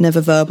are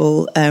never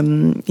verbal,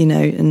 you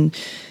know,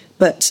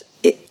 but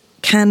it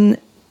can,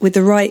 with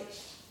the right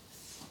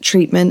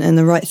treatment and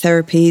the right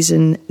therapies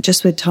and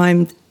just with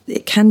time,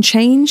 it can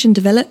change and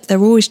develop. They're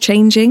always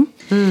changing.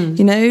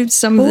 You know,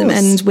 some of them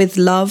end with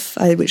love,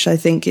 which I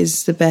think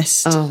is the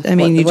best. I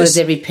mean, what does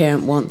every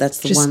parent want? That's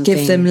the one thing. Just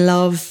give them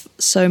love,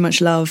 so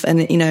much love.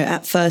 And, you know,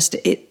 at first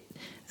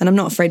and I'm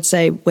not afraid to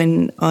say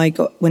when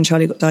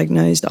Charlie got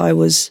diagnosed,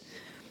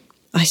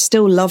 I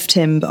still loved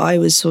him, but I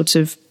was sort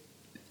of,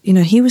 you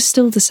know, he was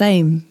still the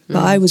same,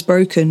 but I was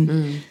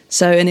broken.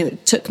 So, and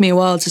it took me a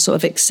while to sort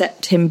of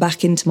accept him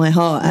back into my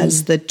heart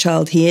as the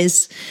child he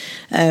is.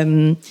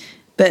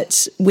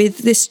 But with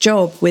this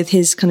job, with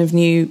his kind of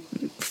new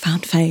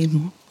found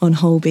fame on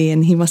Holby,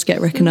 and he must get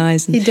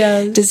recognised. He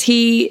does.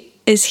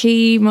 Is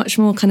he much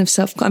more kind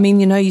of I mean,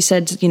 you know, you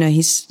said, you know,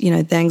 he's, you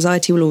know, the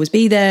anxiety will always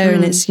be there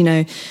and it's, you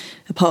know,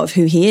 a part of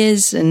who he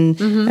is.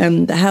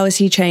 And how has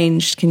he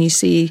changed? Can you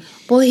see?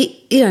 Well,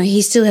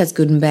 he still has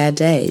good and bad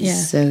days. Yeah.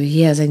 So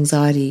he has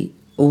anxiety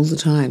all the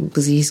time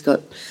because he's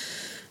got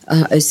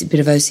a bit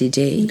of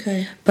OCD.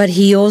 Okay. But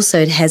he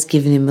also, it has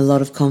given him a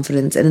lot of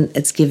confidence and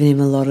it's given him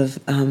a lot of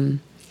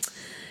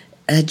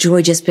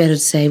joy just to be able to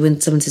say when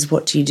someone says,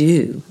 what do you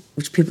do?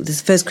 Which this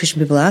is the first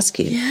question people ask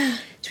you. Yeah.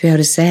 To be able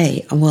to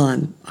say, oh, well,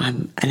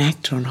 I'm an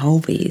actor on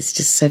Holby is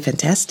just so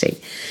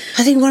fantastic.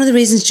 I think one of the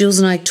reasons Jules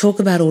and I talk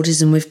about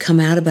autism, we've come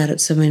out about it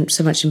so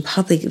much in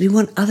public, we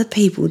want other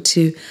people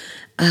to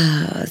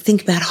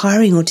think about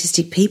hiring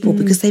autistic people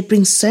because they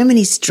bring so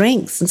many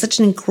strengths and such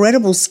an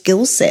incredible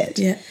skill set.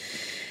 Yeah.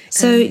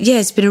 So,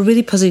 it's been a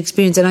really positive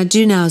experience. And I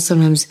do now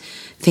sometimes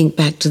think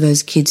back to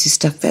those kids who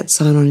stuck that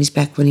sign on his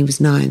back when he was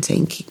 9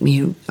 saying, kick me,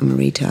 I'm a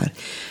retard.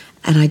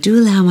 And I do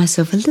allow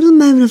myself a little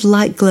moment of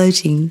light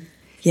gloating.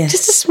 Yes.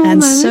 Just a small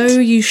moment. And so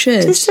you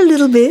should. Just a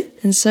little bit.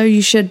 And so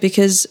you should,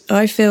 because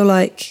I feel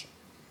like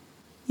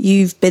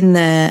you've been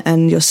there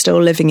and you're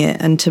still living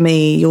it. And to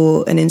me,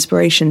 you're an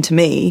inspiration to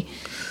me.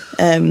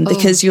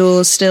 Because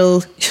you're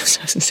still, I was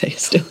going to say you're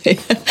still here.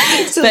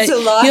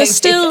 Still alive. You're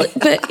still,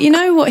 but you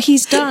know what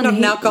he's done? Not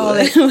an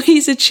alcoholic. What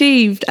he's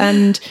achieved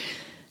and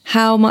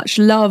how much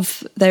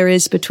love there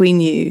is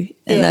between you.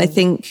 And I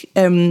think,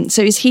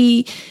 so does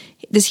he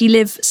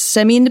live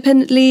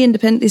semi-independently,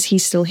 independent? Is he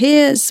still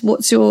here?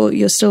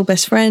 You're still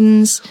best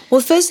friends?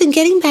 Well, first thing,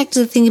 getting back to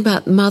the thing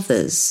about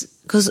mothers,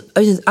 because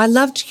I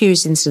loved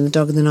Curious Incident, The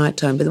Dog in the Night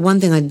Time, but the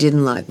one thing I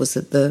didn't like was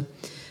that the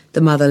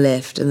mother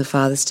left and the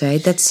father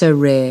stayed. That's so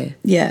rare.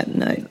 Yeah,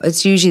 no.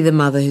 It's usually the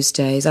mother who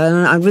stays.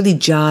 I really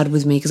jarred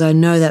with me because I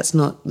know that's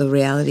not the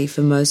reality for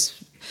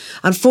most.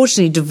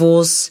 Unfortunately,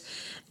 divorce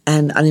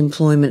and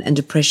unemployment and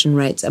depression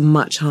rates are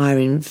much higher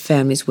in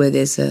families where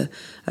there's a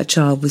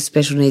child with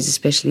special needs,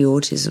 especially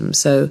autism.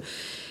 So,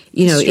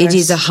 you know, Stress. It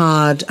is a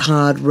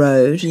hard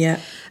road.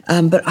 Yeah.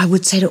 But I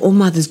would say to all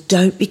mothers,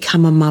 don't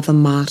become a mother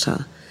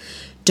martyr.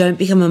 Don't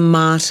become a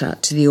martyr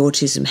to the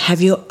autism.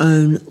 Have your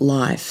own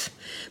life.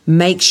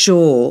 make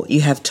sure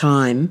you have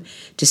time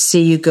to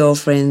see your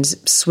girlfriends,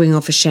 swing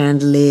off a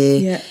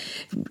chandelier,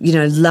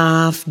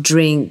 laugh,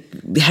 drink,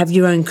 have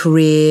your own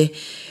career.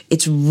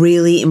 It's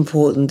really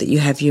important that you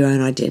have your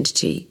own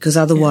identity, because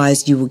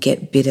otherwise you will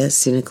get bitter,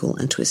 cynical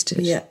and twisted.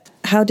 Yeah.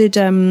 How did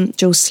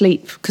Jules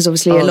sleep? Because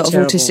obviously a lot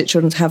terrible. of autistic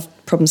children have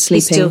problems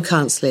sleeping. He still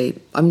can't sleep.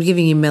 I'm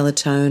giving him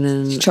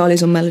melatonin.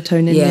 Charlie's on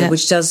melatonin, yeah,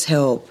 which does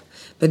help.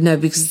 But no,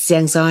 because it's the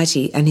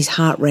anxiety, and his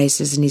heart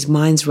races and his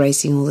mind's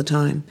racing all the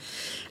time.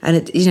 And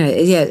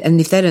and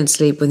if they don't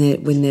sleep when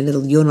they're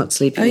little, you're not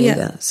sleeping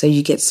either. So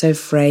you get so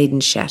frayed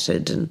and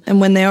shattered.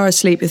 And when they are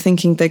asleep, you're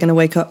thinking they're going to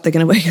wake up. So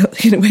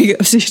you're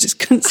just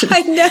constantly.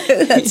 I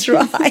know, that's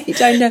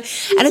right. I know.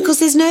 And of course,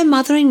 there's no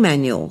mothering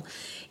manual.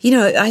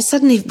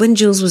 When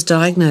Jules was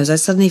diagnosed, I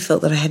suddenly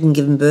felt that I hadn't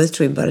given birth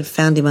to him, but I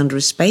found him under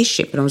a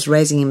spaceship and I was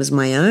raising him as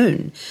my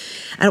own.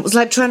 And it was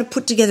like trying to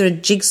put together a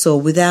jigsaw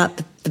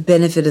without the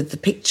benefit of the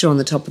picture on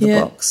the top of the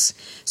box.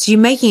 So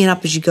you're making it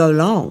up as you go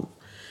along.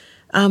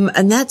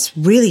 And that's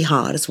really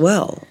hard as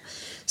well.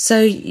 So,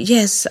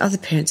 yes, other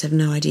parents have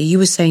no idea. You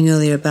were saying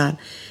earlier about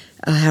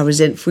how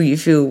resentful you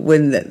feel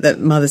when that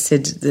mother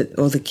said that,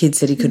 or the kid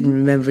said he couldn't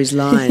remember his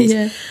lines.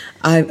 Yeah.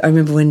 I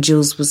remember when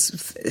Jules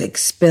was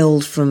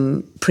expelled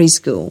from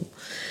preschool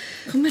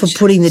for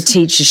putting the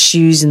teacher's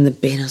shoes in the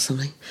bin or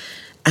something.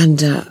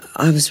 And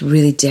I was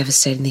really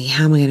devastated, thinking,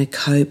 how am I going to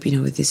cope,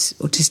 with this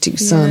autistic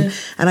son? Yeah.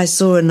 And I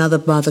saw another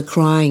mother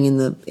crying in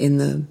the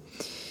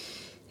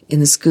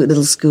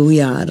little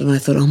schoolyard, and I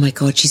thought, oh my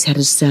God, she's had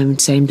the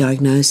same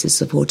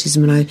diagnosis of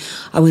autism. And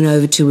I went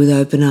over to her with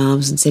open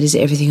arms and said, is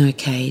everything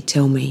okay?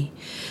 Tell me.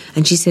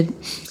 And she said,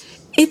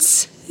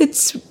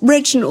 it's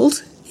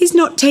Reginald. He's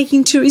not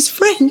taking to his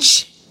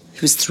French.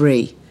 He was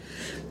 3.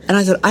 And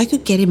I thought, I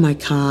could get in my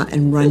car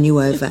and run you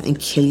over and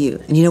kill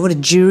you. And you know what? A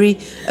jury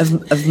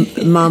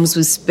of mums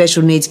with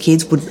special needs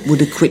kids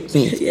would acquit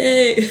me.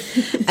 Yay.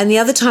 And the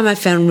other time I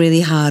found really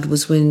hard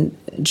was when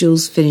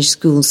Jules finished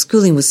school. And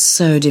schooling was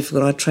so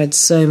difficult. I tried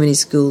so many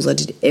schools. I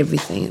did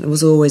everything. And it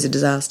was always a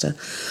disaster.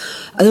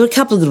 There were a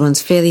couple of good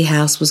ones. Fairley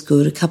House was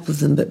good, a couple of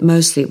them. But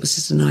mostly it was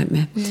just a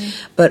nightmare. Yeah.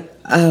 But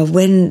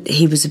when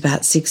he was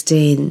about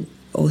 16...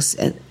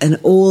 and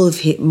all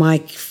of my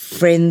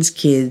friends'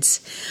 kids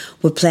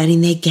were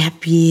planning their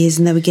gap years,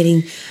 and they were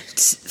getting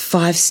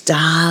 5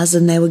 stars,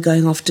 and they were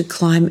going off to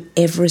climb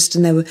Everest,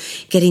 and they were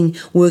getting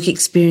work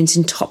experience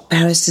in top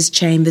barristers'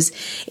 chambers.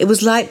 It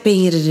was like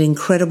being at an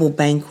incredible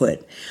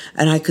banquet,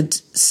 and I could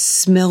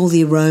smell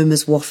the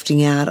aromas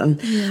wafting out, and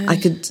I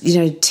could,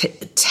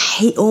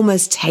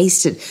 almost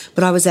taste it.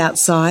 But I was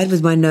outside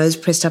with my nose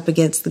pressed up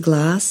against the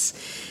glass.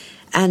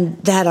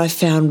 And that I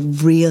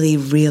found really,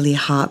 really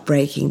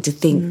heartbreaking, to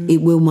think,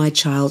 will my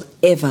child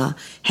ever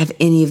have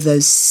any of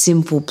those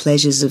simple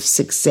pleasures of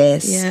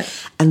success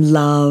and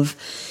love?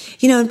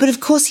 But of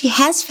course he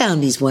has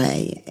found his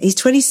way. He's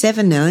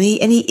 27 now,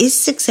 and he is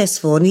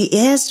successful, and he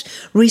has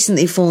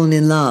recently fallen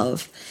in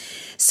love.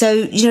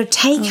 So,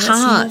 take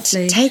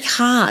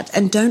heart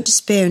and don't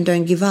despair and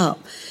don't give up.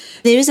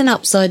 There is an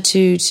upside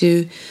to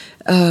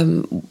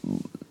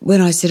when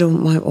I said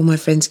all my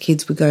friends'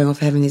 kids were going off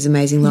having these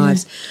amazing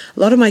lives, a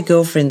lot of my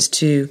girlfriends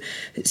too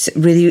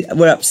really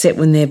were upset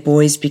when their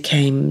boys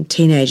became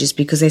teenagers,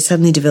 because they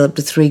suddenly developed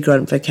a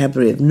 3-grunt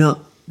vocabulary of not,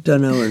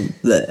 don't know, and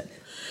bleh.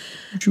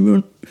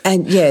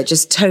 And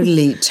just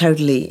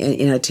totally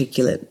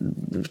inarticulate.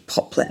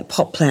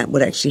 Pop plant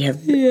would actually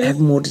have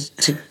more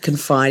to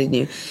confide in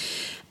you.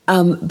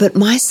 But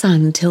my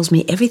son tells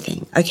me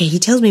everything. Okay, he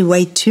tells me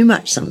way too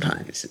much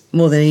sometimes,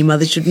 more than any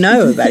mother should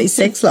know about his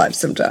sex life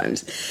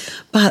sometimes.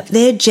 But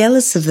they're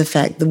jealous of the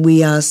fact that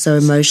we are so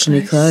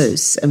emotionally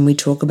close and we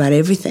talk about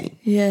everything.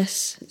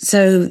 Yes.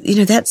 So,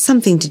 that's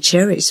something to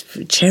cherish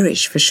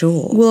for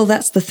sure. Well,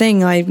 that's the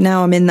thing.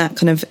 I'm in that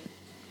kind of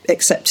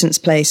acceptance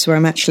place where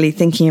I'm actually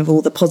thinking of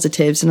all the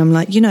positives, and I'm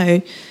like,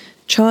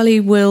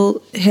 Charlie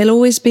he'll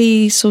always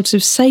be sort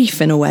of safe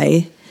in a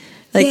way.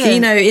 Like,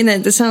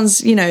 it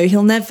sounds,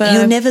 he'll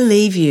never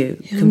leave you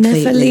completely. He'll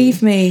never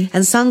leave me.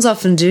 And sons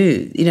often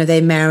do.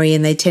 They marry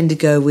and they tend to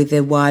go with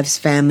their wife's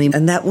family,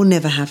 and that will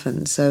never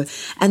happen. So,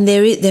 and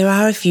there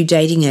are a few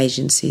dating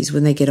agencies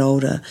when they get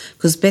older,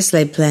 because Best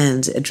Laid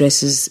Plans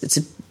addresses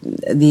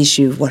the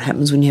issue of what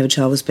happens when you have a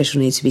child with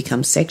special needs who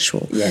becomes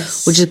sexual.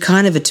 Yes. Which is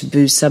kind of a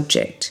taboo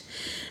subject.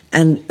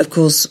 And, of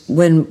course,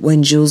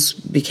 when Jules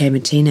became a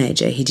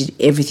teenager, he did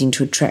everything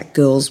to attract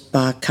girls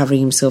by covering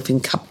himself in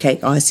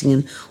cupcake icing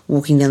and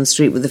walking down the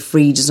street with a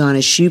free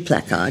designer shoe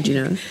placard,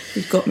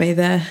 You've got me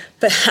there.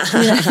 But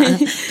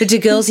to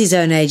girls his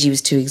own age, he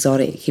was too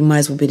exotic. He might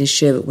as well have been a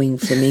sherbet-winged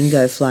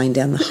flamingo flying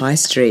down the high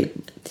street.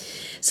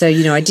 So,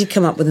 I did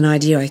come up with an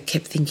idea. I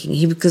kept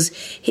thinking, because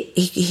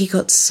he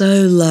got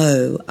so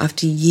low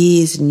after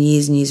years and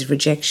years and years of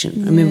rejection.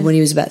 Yeah. I remember when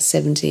he was about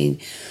 17...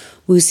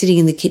 we were sitting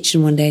in the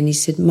kitchen one day and he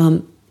said,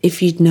 Mum,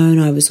 if you'd known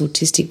I was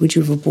autistic, would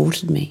you have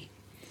aborted me?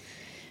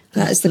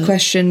 That is the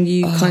question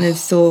you kind of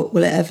thought,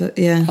 will it ever,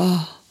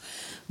 well,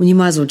 you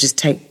might as well just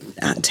take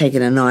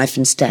taken a knife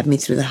and stabbed me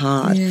through the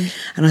heart. Yeah.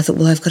 And I thought,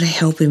 well, I've got to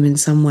help him in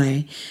some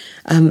way.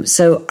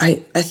 So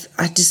I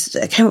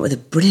came up with a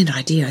brilliant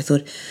idea. I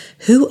thought,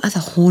 who are the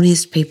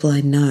horniest people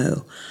I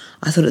know?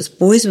 I thought it's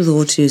boys with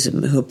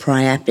autism who are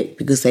priapic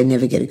because they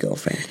never get a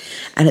girlfriend.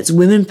 And it's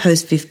women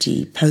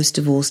post-50,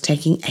 post-divorce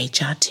taking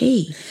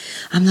HRT.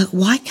 I'm like,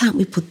 why can't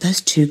we put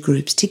those two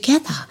groups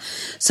together?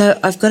 So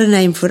I've got a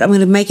name for it. I'm going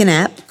to make an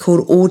app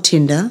called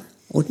Tinder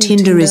or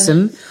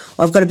Tinderism.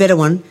 Or I've got a better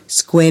one,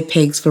 Square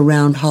Pegs for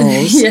Round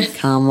Holes. Yeah.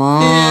 Come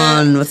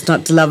on, what's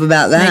not to love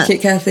about that? Make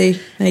it, Kathy.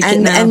 Make it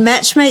now. And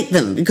matchmake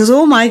them, because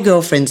all my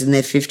girlfriends in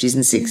their 50s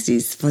and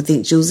 60s, I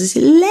think Jules is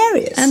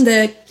hilarious. And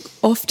they're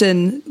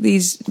often,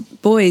 these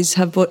boys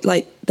have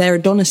they're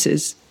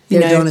Adonises.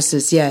 They're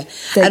Adonises, yeah.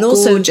 They're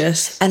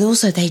gorgeous. And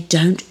also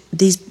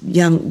these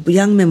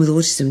young men with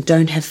autism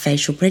don't have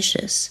facial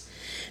prejudice.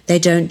 They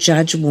don't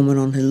judge a woman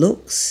on her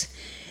looks.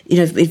 You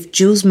know, if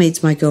Jules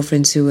meets my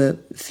girlfriends who are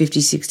 50,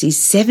 60,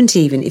 70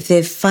 even, if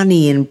they're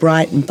funny and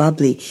bright and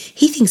bubbly,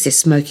 he thinks they're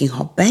smoking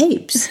hot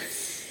babes.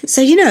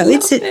 So, you know,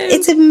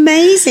 it's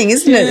amazing,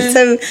 isn't it?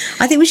 So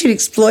I think we should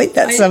exploit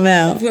that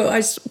somehow.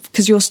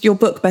 Because your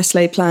book, Best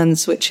Laid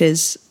Plans, which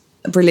is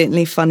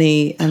brilliantly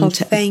funny and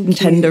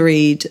tender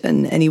read,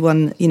 and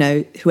anyone, you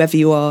know, whoever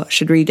you are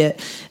should read it.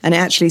 And it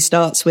actually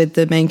starts with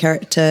the main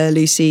character,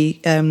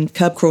 Lucy,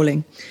 curb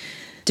crawling.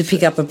 To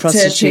pick up a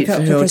prostitute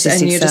for her autistic son.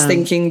 And you're just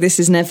thinking, this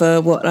is never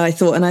what I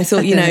thought. And I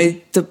thought, you know,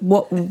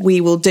 what we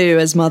will do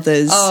as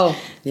mothers for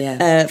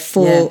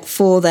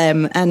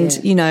them.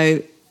 And, you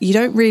know, you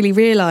don't really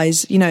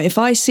realise, you know, if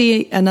I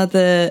see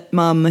another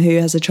mum who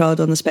has a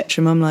child on the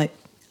spectrum, I'm like,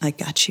 I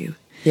got you.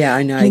 Yeah,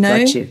 I know, I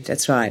got you.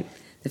 That's right.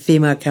 The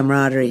female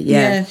camaraderie,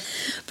 yeah.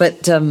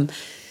 But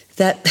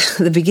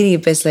the beginning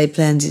of Best Laid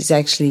Plans is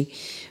actually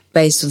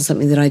based on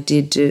something that I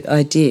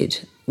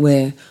did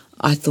where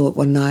I thought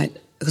one night,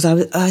 because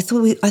I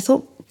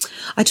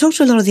talked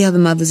to a lot of the other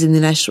mothers in the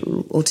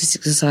National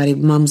Autistic Society,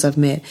 mums I've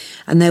met,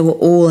 and they were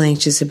all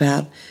anxious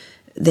about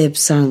their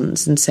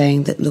sons and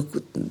saying that, look,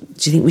 do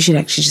you think we should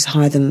actually just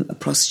hire them a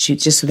prostitute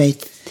just so they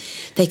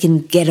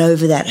can get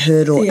over that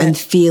hurdle and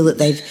feel that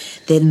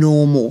they're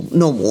normal.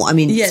 I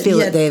mean, feel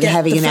that they're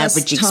having an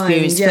average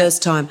experience,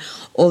 first time,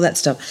 all that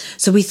stuff.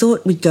 So we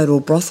thought we'd go to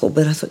a brothel,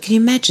 but I thought, can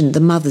you imagine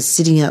the mothers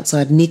sitting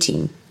outside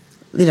knitting?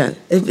 You know,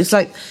 it's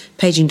like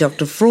paging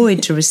Dr.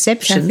 Freud to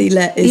reception. Kathy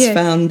Lett is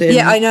found in.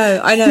 Yeah, I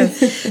know.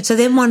 So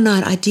then one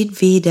night I did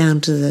veer down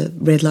to the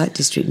red light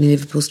district near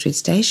Liverpool Street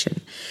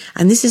Station.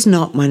 And this is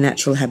not my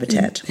natural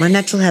habitat. My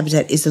natural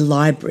habitat is a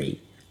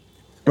library,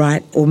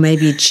 right? Or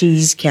maybe a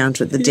cheese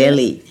counter at the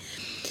deli.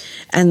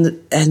 And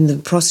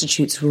the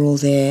prostitutes were all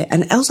there.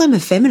 And also I'm a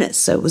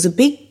feminist, so it was a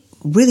big,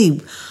 really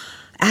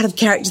out of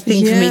character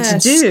thing for me to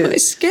do. So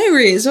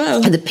scary as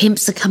well. And the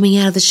pimps are coming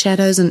out of the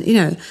shadows, and, you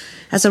know,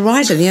 as a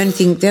writer, the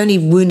only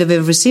wound I've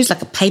ever received is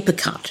like a paper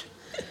cut.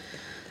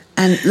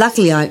 And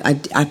luckily I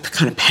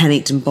kind of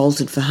panicked and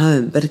bolted for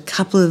home. But a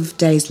couple of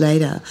days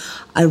later,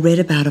 I read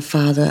about a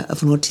father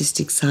of an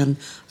autistic son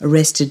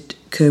arrested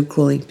curb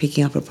crawling,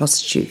 picking up a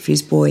prostitute for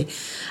his boy.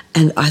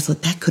 And I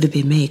thought, that could have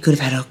been me. Could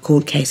have had a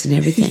court case and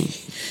everything.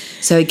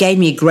 So it gave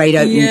me a great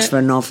opening for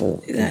a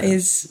novel. That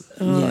is,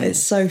 it's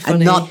so funny.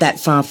 And not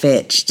that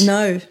far-fetched.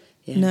 No.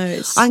 Yeah.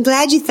 No, I'm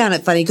glad you found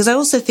it funny, because I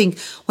also think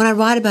when I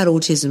write about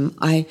autism,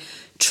 I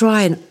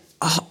try and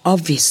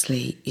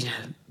obviously, you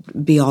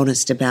know, be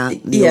honest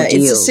about the ordeals.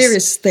 It's a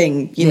serious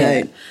thing, you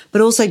know.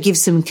 But also give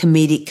some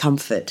comedic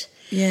comfort.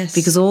 Yes.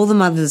 Because all the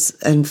mothers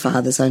and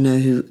fathers I know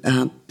who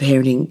are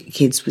parenting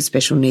kids with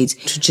special needs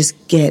should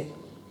just get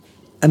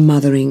a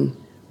mothering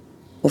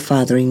or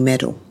fathering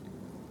medal.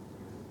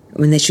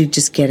 I mean, they should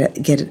just get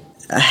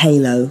a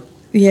halo.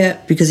 Yeah.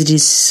 Because it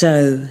is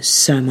so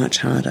much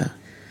harder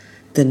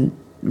than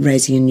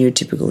raising a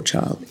neurotypical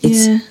child.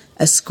 It's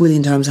a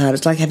squillion times harder.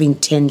 It's like having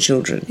 10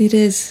 children. It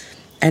is.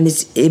 And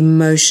it's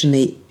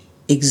emotionally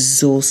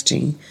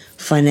exhausting,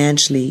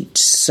 financially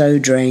so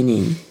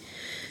draining.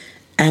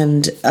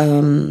 And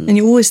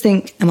you always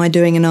think, am I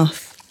doing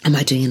enough? Am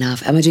I doing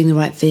enough? Am I doing the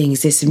right thing?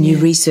 Is there some new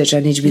research I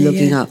need to be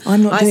looking up?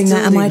 I'm not doing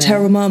that. Am I a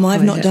terrible mum?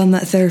 I've not done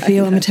that therapy.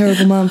 I'm a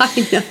terrible mum.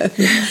 I know.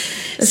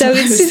 So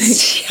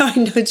I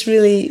know it's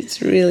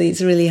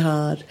really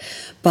hard.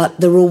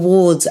 But the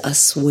rewards are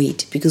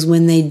sweet, because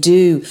when they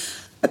do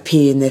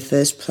appear in their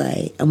first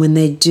play, and when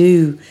they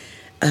do,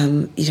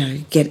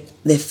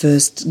 get their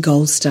first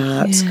gold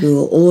star at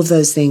school, all of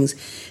those things,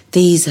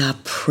 these are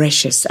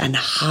precious and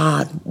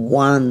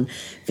hard-won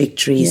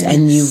victories,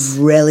 and you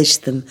relish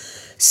them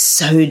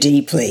so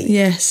deeply.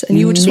 Yes, and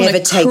you would just never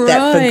take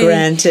that for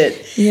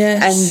granted.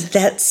 Yes, and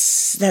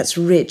that's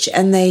rich.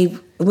 And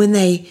when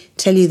they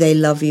tell you they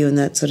love you and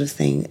that sort of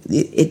thing,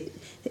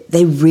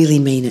 they really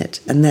mean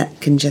it, and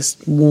that can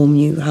just warm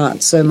your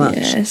heart so much.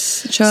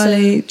 Yes,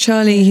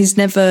 Charlie, he's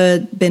never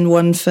been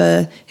one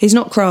for... He's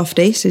not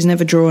crafty, so he's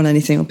never drawn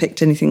anything or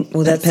picked anything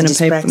with pen and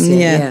paper.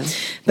 Yeah.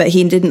 But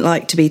he didn't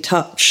like to be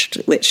touched,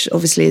 which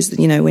obviously is,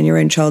 you know, when your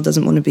own child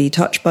doesn't want to be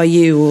touched by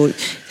you or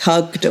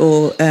hugged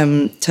or,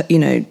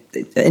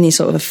 any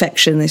sort of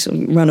affection, they sort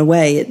of run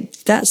away.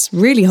 that's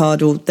really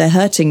hard, or they're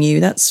hurting you.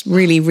 That's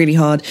really, really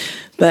hard.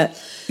 But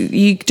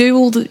you do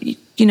all the,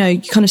 you know,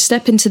 you kind of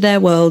step into their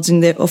worlds,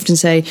 and they often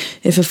say,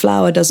 if a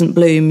flower doesn't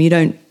bloom, you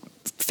don't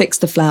fix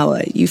the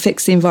flower, you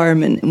fix the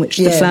environment in which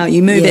the flower,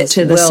 you move it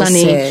to the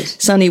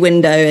sunny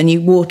window, and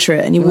you water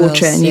it, and you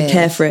water it, and you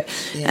care for it.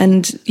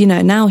 And, you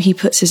know, now he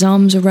puts his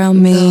arms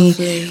around me.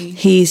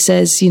 He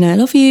says, you know, I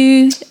love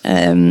you.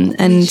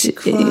 And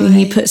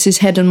he puts his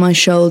head on my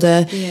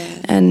shoulder.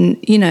 And,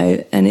 you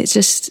know, and it's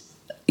just,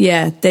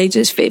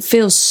 it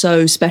feels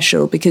so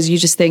special, because you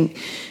just think,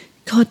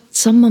 God,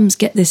 some mums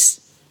get this,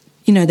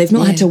 you know, they've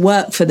not had to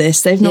work for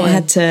this. They've not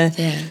had to,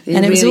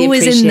 and it was really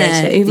always in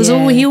there. It was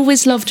always, he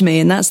always loved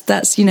me, and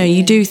that's you know,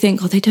 you do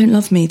think, oh, they don't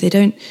love me. They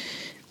don't,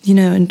 you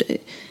know, and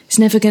it's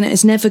never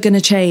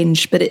gonna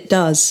change, but it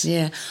does.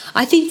 Yeah,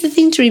 I think the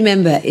thing to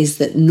remember is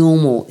that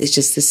normal is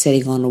just the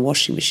setting on a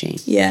washing machine.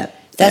 Yeah,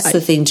 that's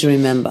the thing to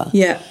remember.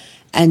 Yeah,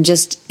 and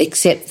just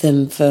accept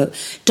them for.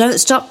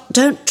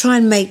 Don't try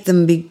and make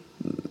them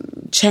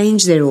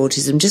change their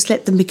autism. Just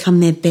let them become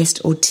their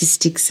best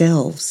autistic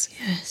selves.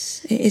 Yes.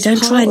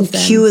 Don't try and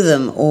cure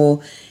them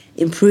or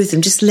improve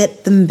them. Just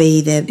let them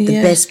be the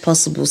best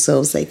possible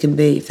selves they can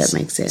be, if that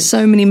makes sense.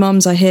 So many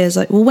mums I hear is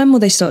like, well, when will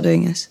they start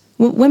doing this?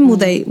 When will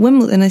they?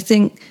 And I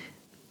think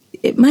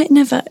it might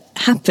never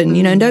happen,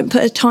 you know, and don't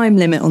put a time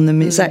limit on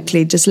them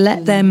exactly. Just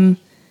let them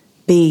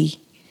be.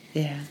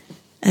 Yeah.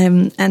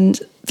 And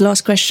the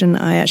last question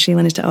I actually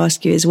wanted to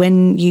ask you is,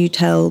 when you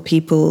tell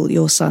people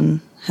your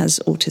son has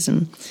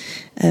autism,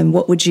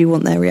 what would you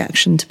want their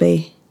reaction to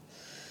be?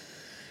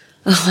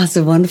 Oh, that's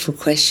a wonderful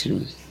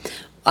question.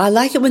 I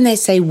like it when they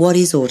say, what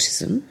is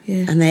autism?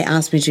 And they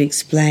ask me to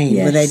explain,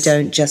 where they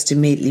don't just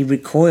immediately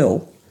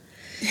recoil.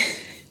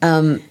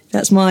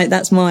 That's my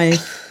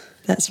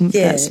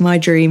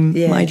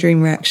dream, my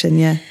dream reaction,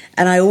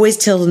 And I always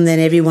tell them then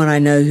everyone I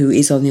know who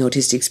is on the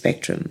autistic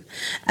spectrum,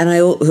 and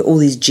all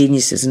these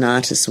geniuses and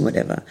artists and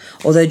whatever.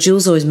 Although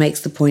Jules always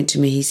makes the point to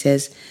me, he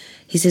says,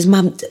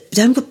 Mum,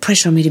 don't put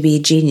pressure on me to be a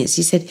genius.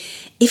 He said,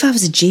 if I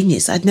was a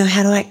genius, I'd know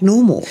how to act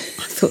normal.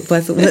 I thought,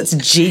 well, that's a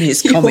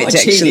genius comment,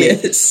 actually.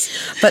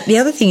 But the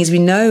other thing is, we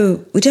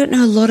don't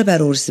know a lot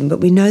about autism, but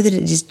we know that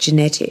it is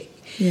genetic.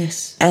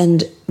 Yes.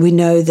 And we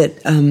know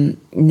that,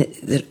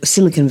 that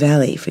Silicon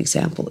Valley, for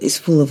example, is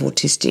full of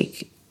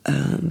autistic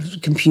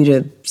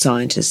computer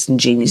scientists and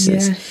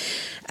geniuses. Yeah.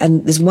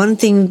 And there's one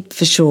thing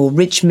for sure,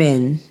 rich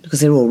men,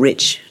 because they're all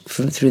rich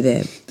through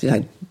their,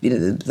 like, you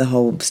know, the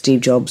whole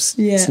Steve Jobs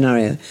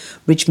scenario,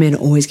 rich men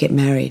always get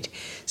married.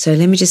 So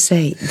let me just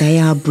say, they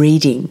are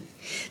breeding.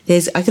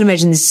 I can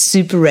imagine this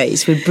super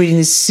race. We're breeding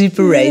this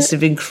super race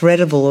of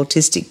incredible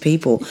autistic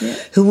people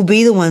who will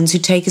be the ones who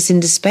take us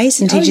into space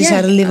and teach us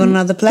how to live on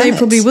another planet. They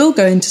probably will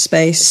go into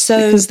space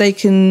because they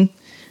can,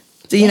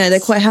 you know, they're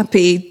quite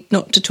happy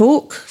not to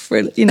talk for,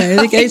 you know,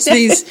 they go to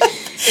these.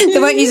 They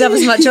won't use up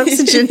as much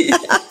oxygen.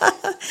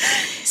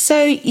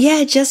 So,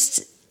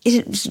 just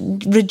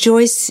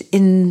rejoice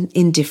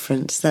in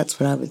difference. That's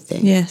what I would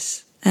think.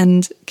 Yes.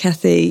 And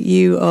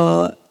Kathy,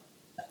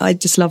 I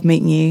just love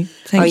meeting you.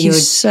 Thank you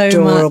so much.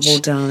 You're adorable,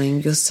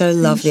 darling. You're so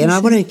lovely. And I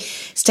want to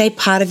stay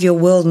part of your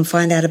world and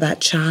find out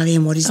about Charlie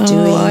and what he's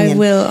doing. I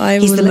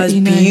will. He's the most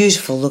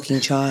beautiful looking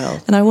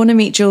child. And I want to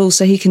meet Jules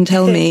so he can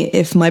tell me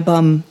if my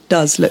bum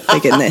does look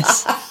big in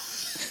this.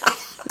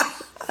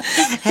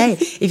 Hey,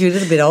 if you're a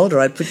little bit older,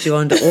 I'd put you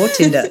onto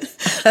Tinder.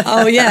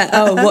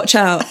 Watch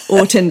out.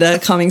 Tinder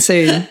coming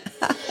soon.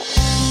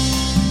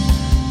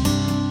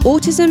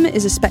 Autism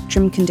is a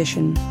spectrum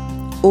condition.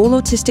 All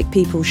autistic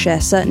people share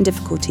certain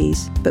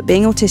difficulties, but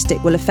being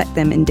autistic will affect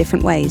them in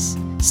different ways.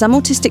 Some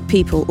autistic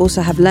people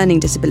also have learning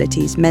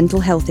disabilities, mental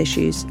health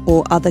issues,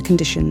 or other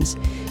conditions,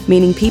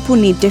 meaning people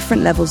need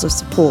different levels of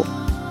support.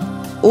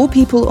 All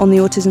people on the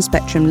autism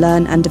spectrum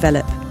learn and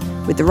develop.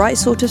 With the right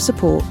sort of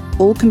support,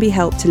 all can be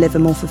helped to live a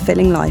more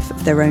fulfilling life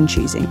of their own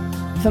choosing.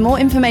 For more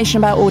information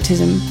about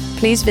autism,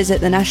 please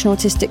visit the National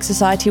Autistic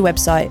Society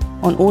website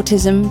on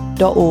autism.org.uk.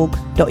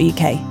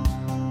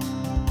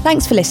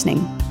 Thanks for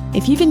listening.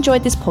 If you've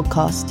enjoyed this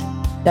podcast,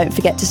 don't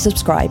forget to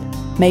subscribe,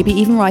 maybe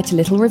even write a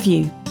little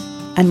review,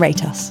 and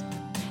rate us.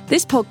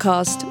 This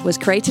podcast was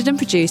created and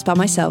produced by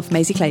myself,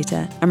 Maisie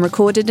Claytor, and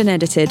recorded and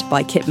edited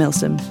by Kit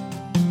Milsom.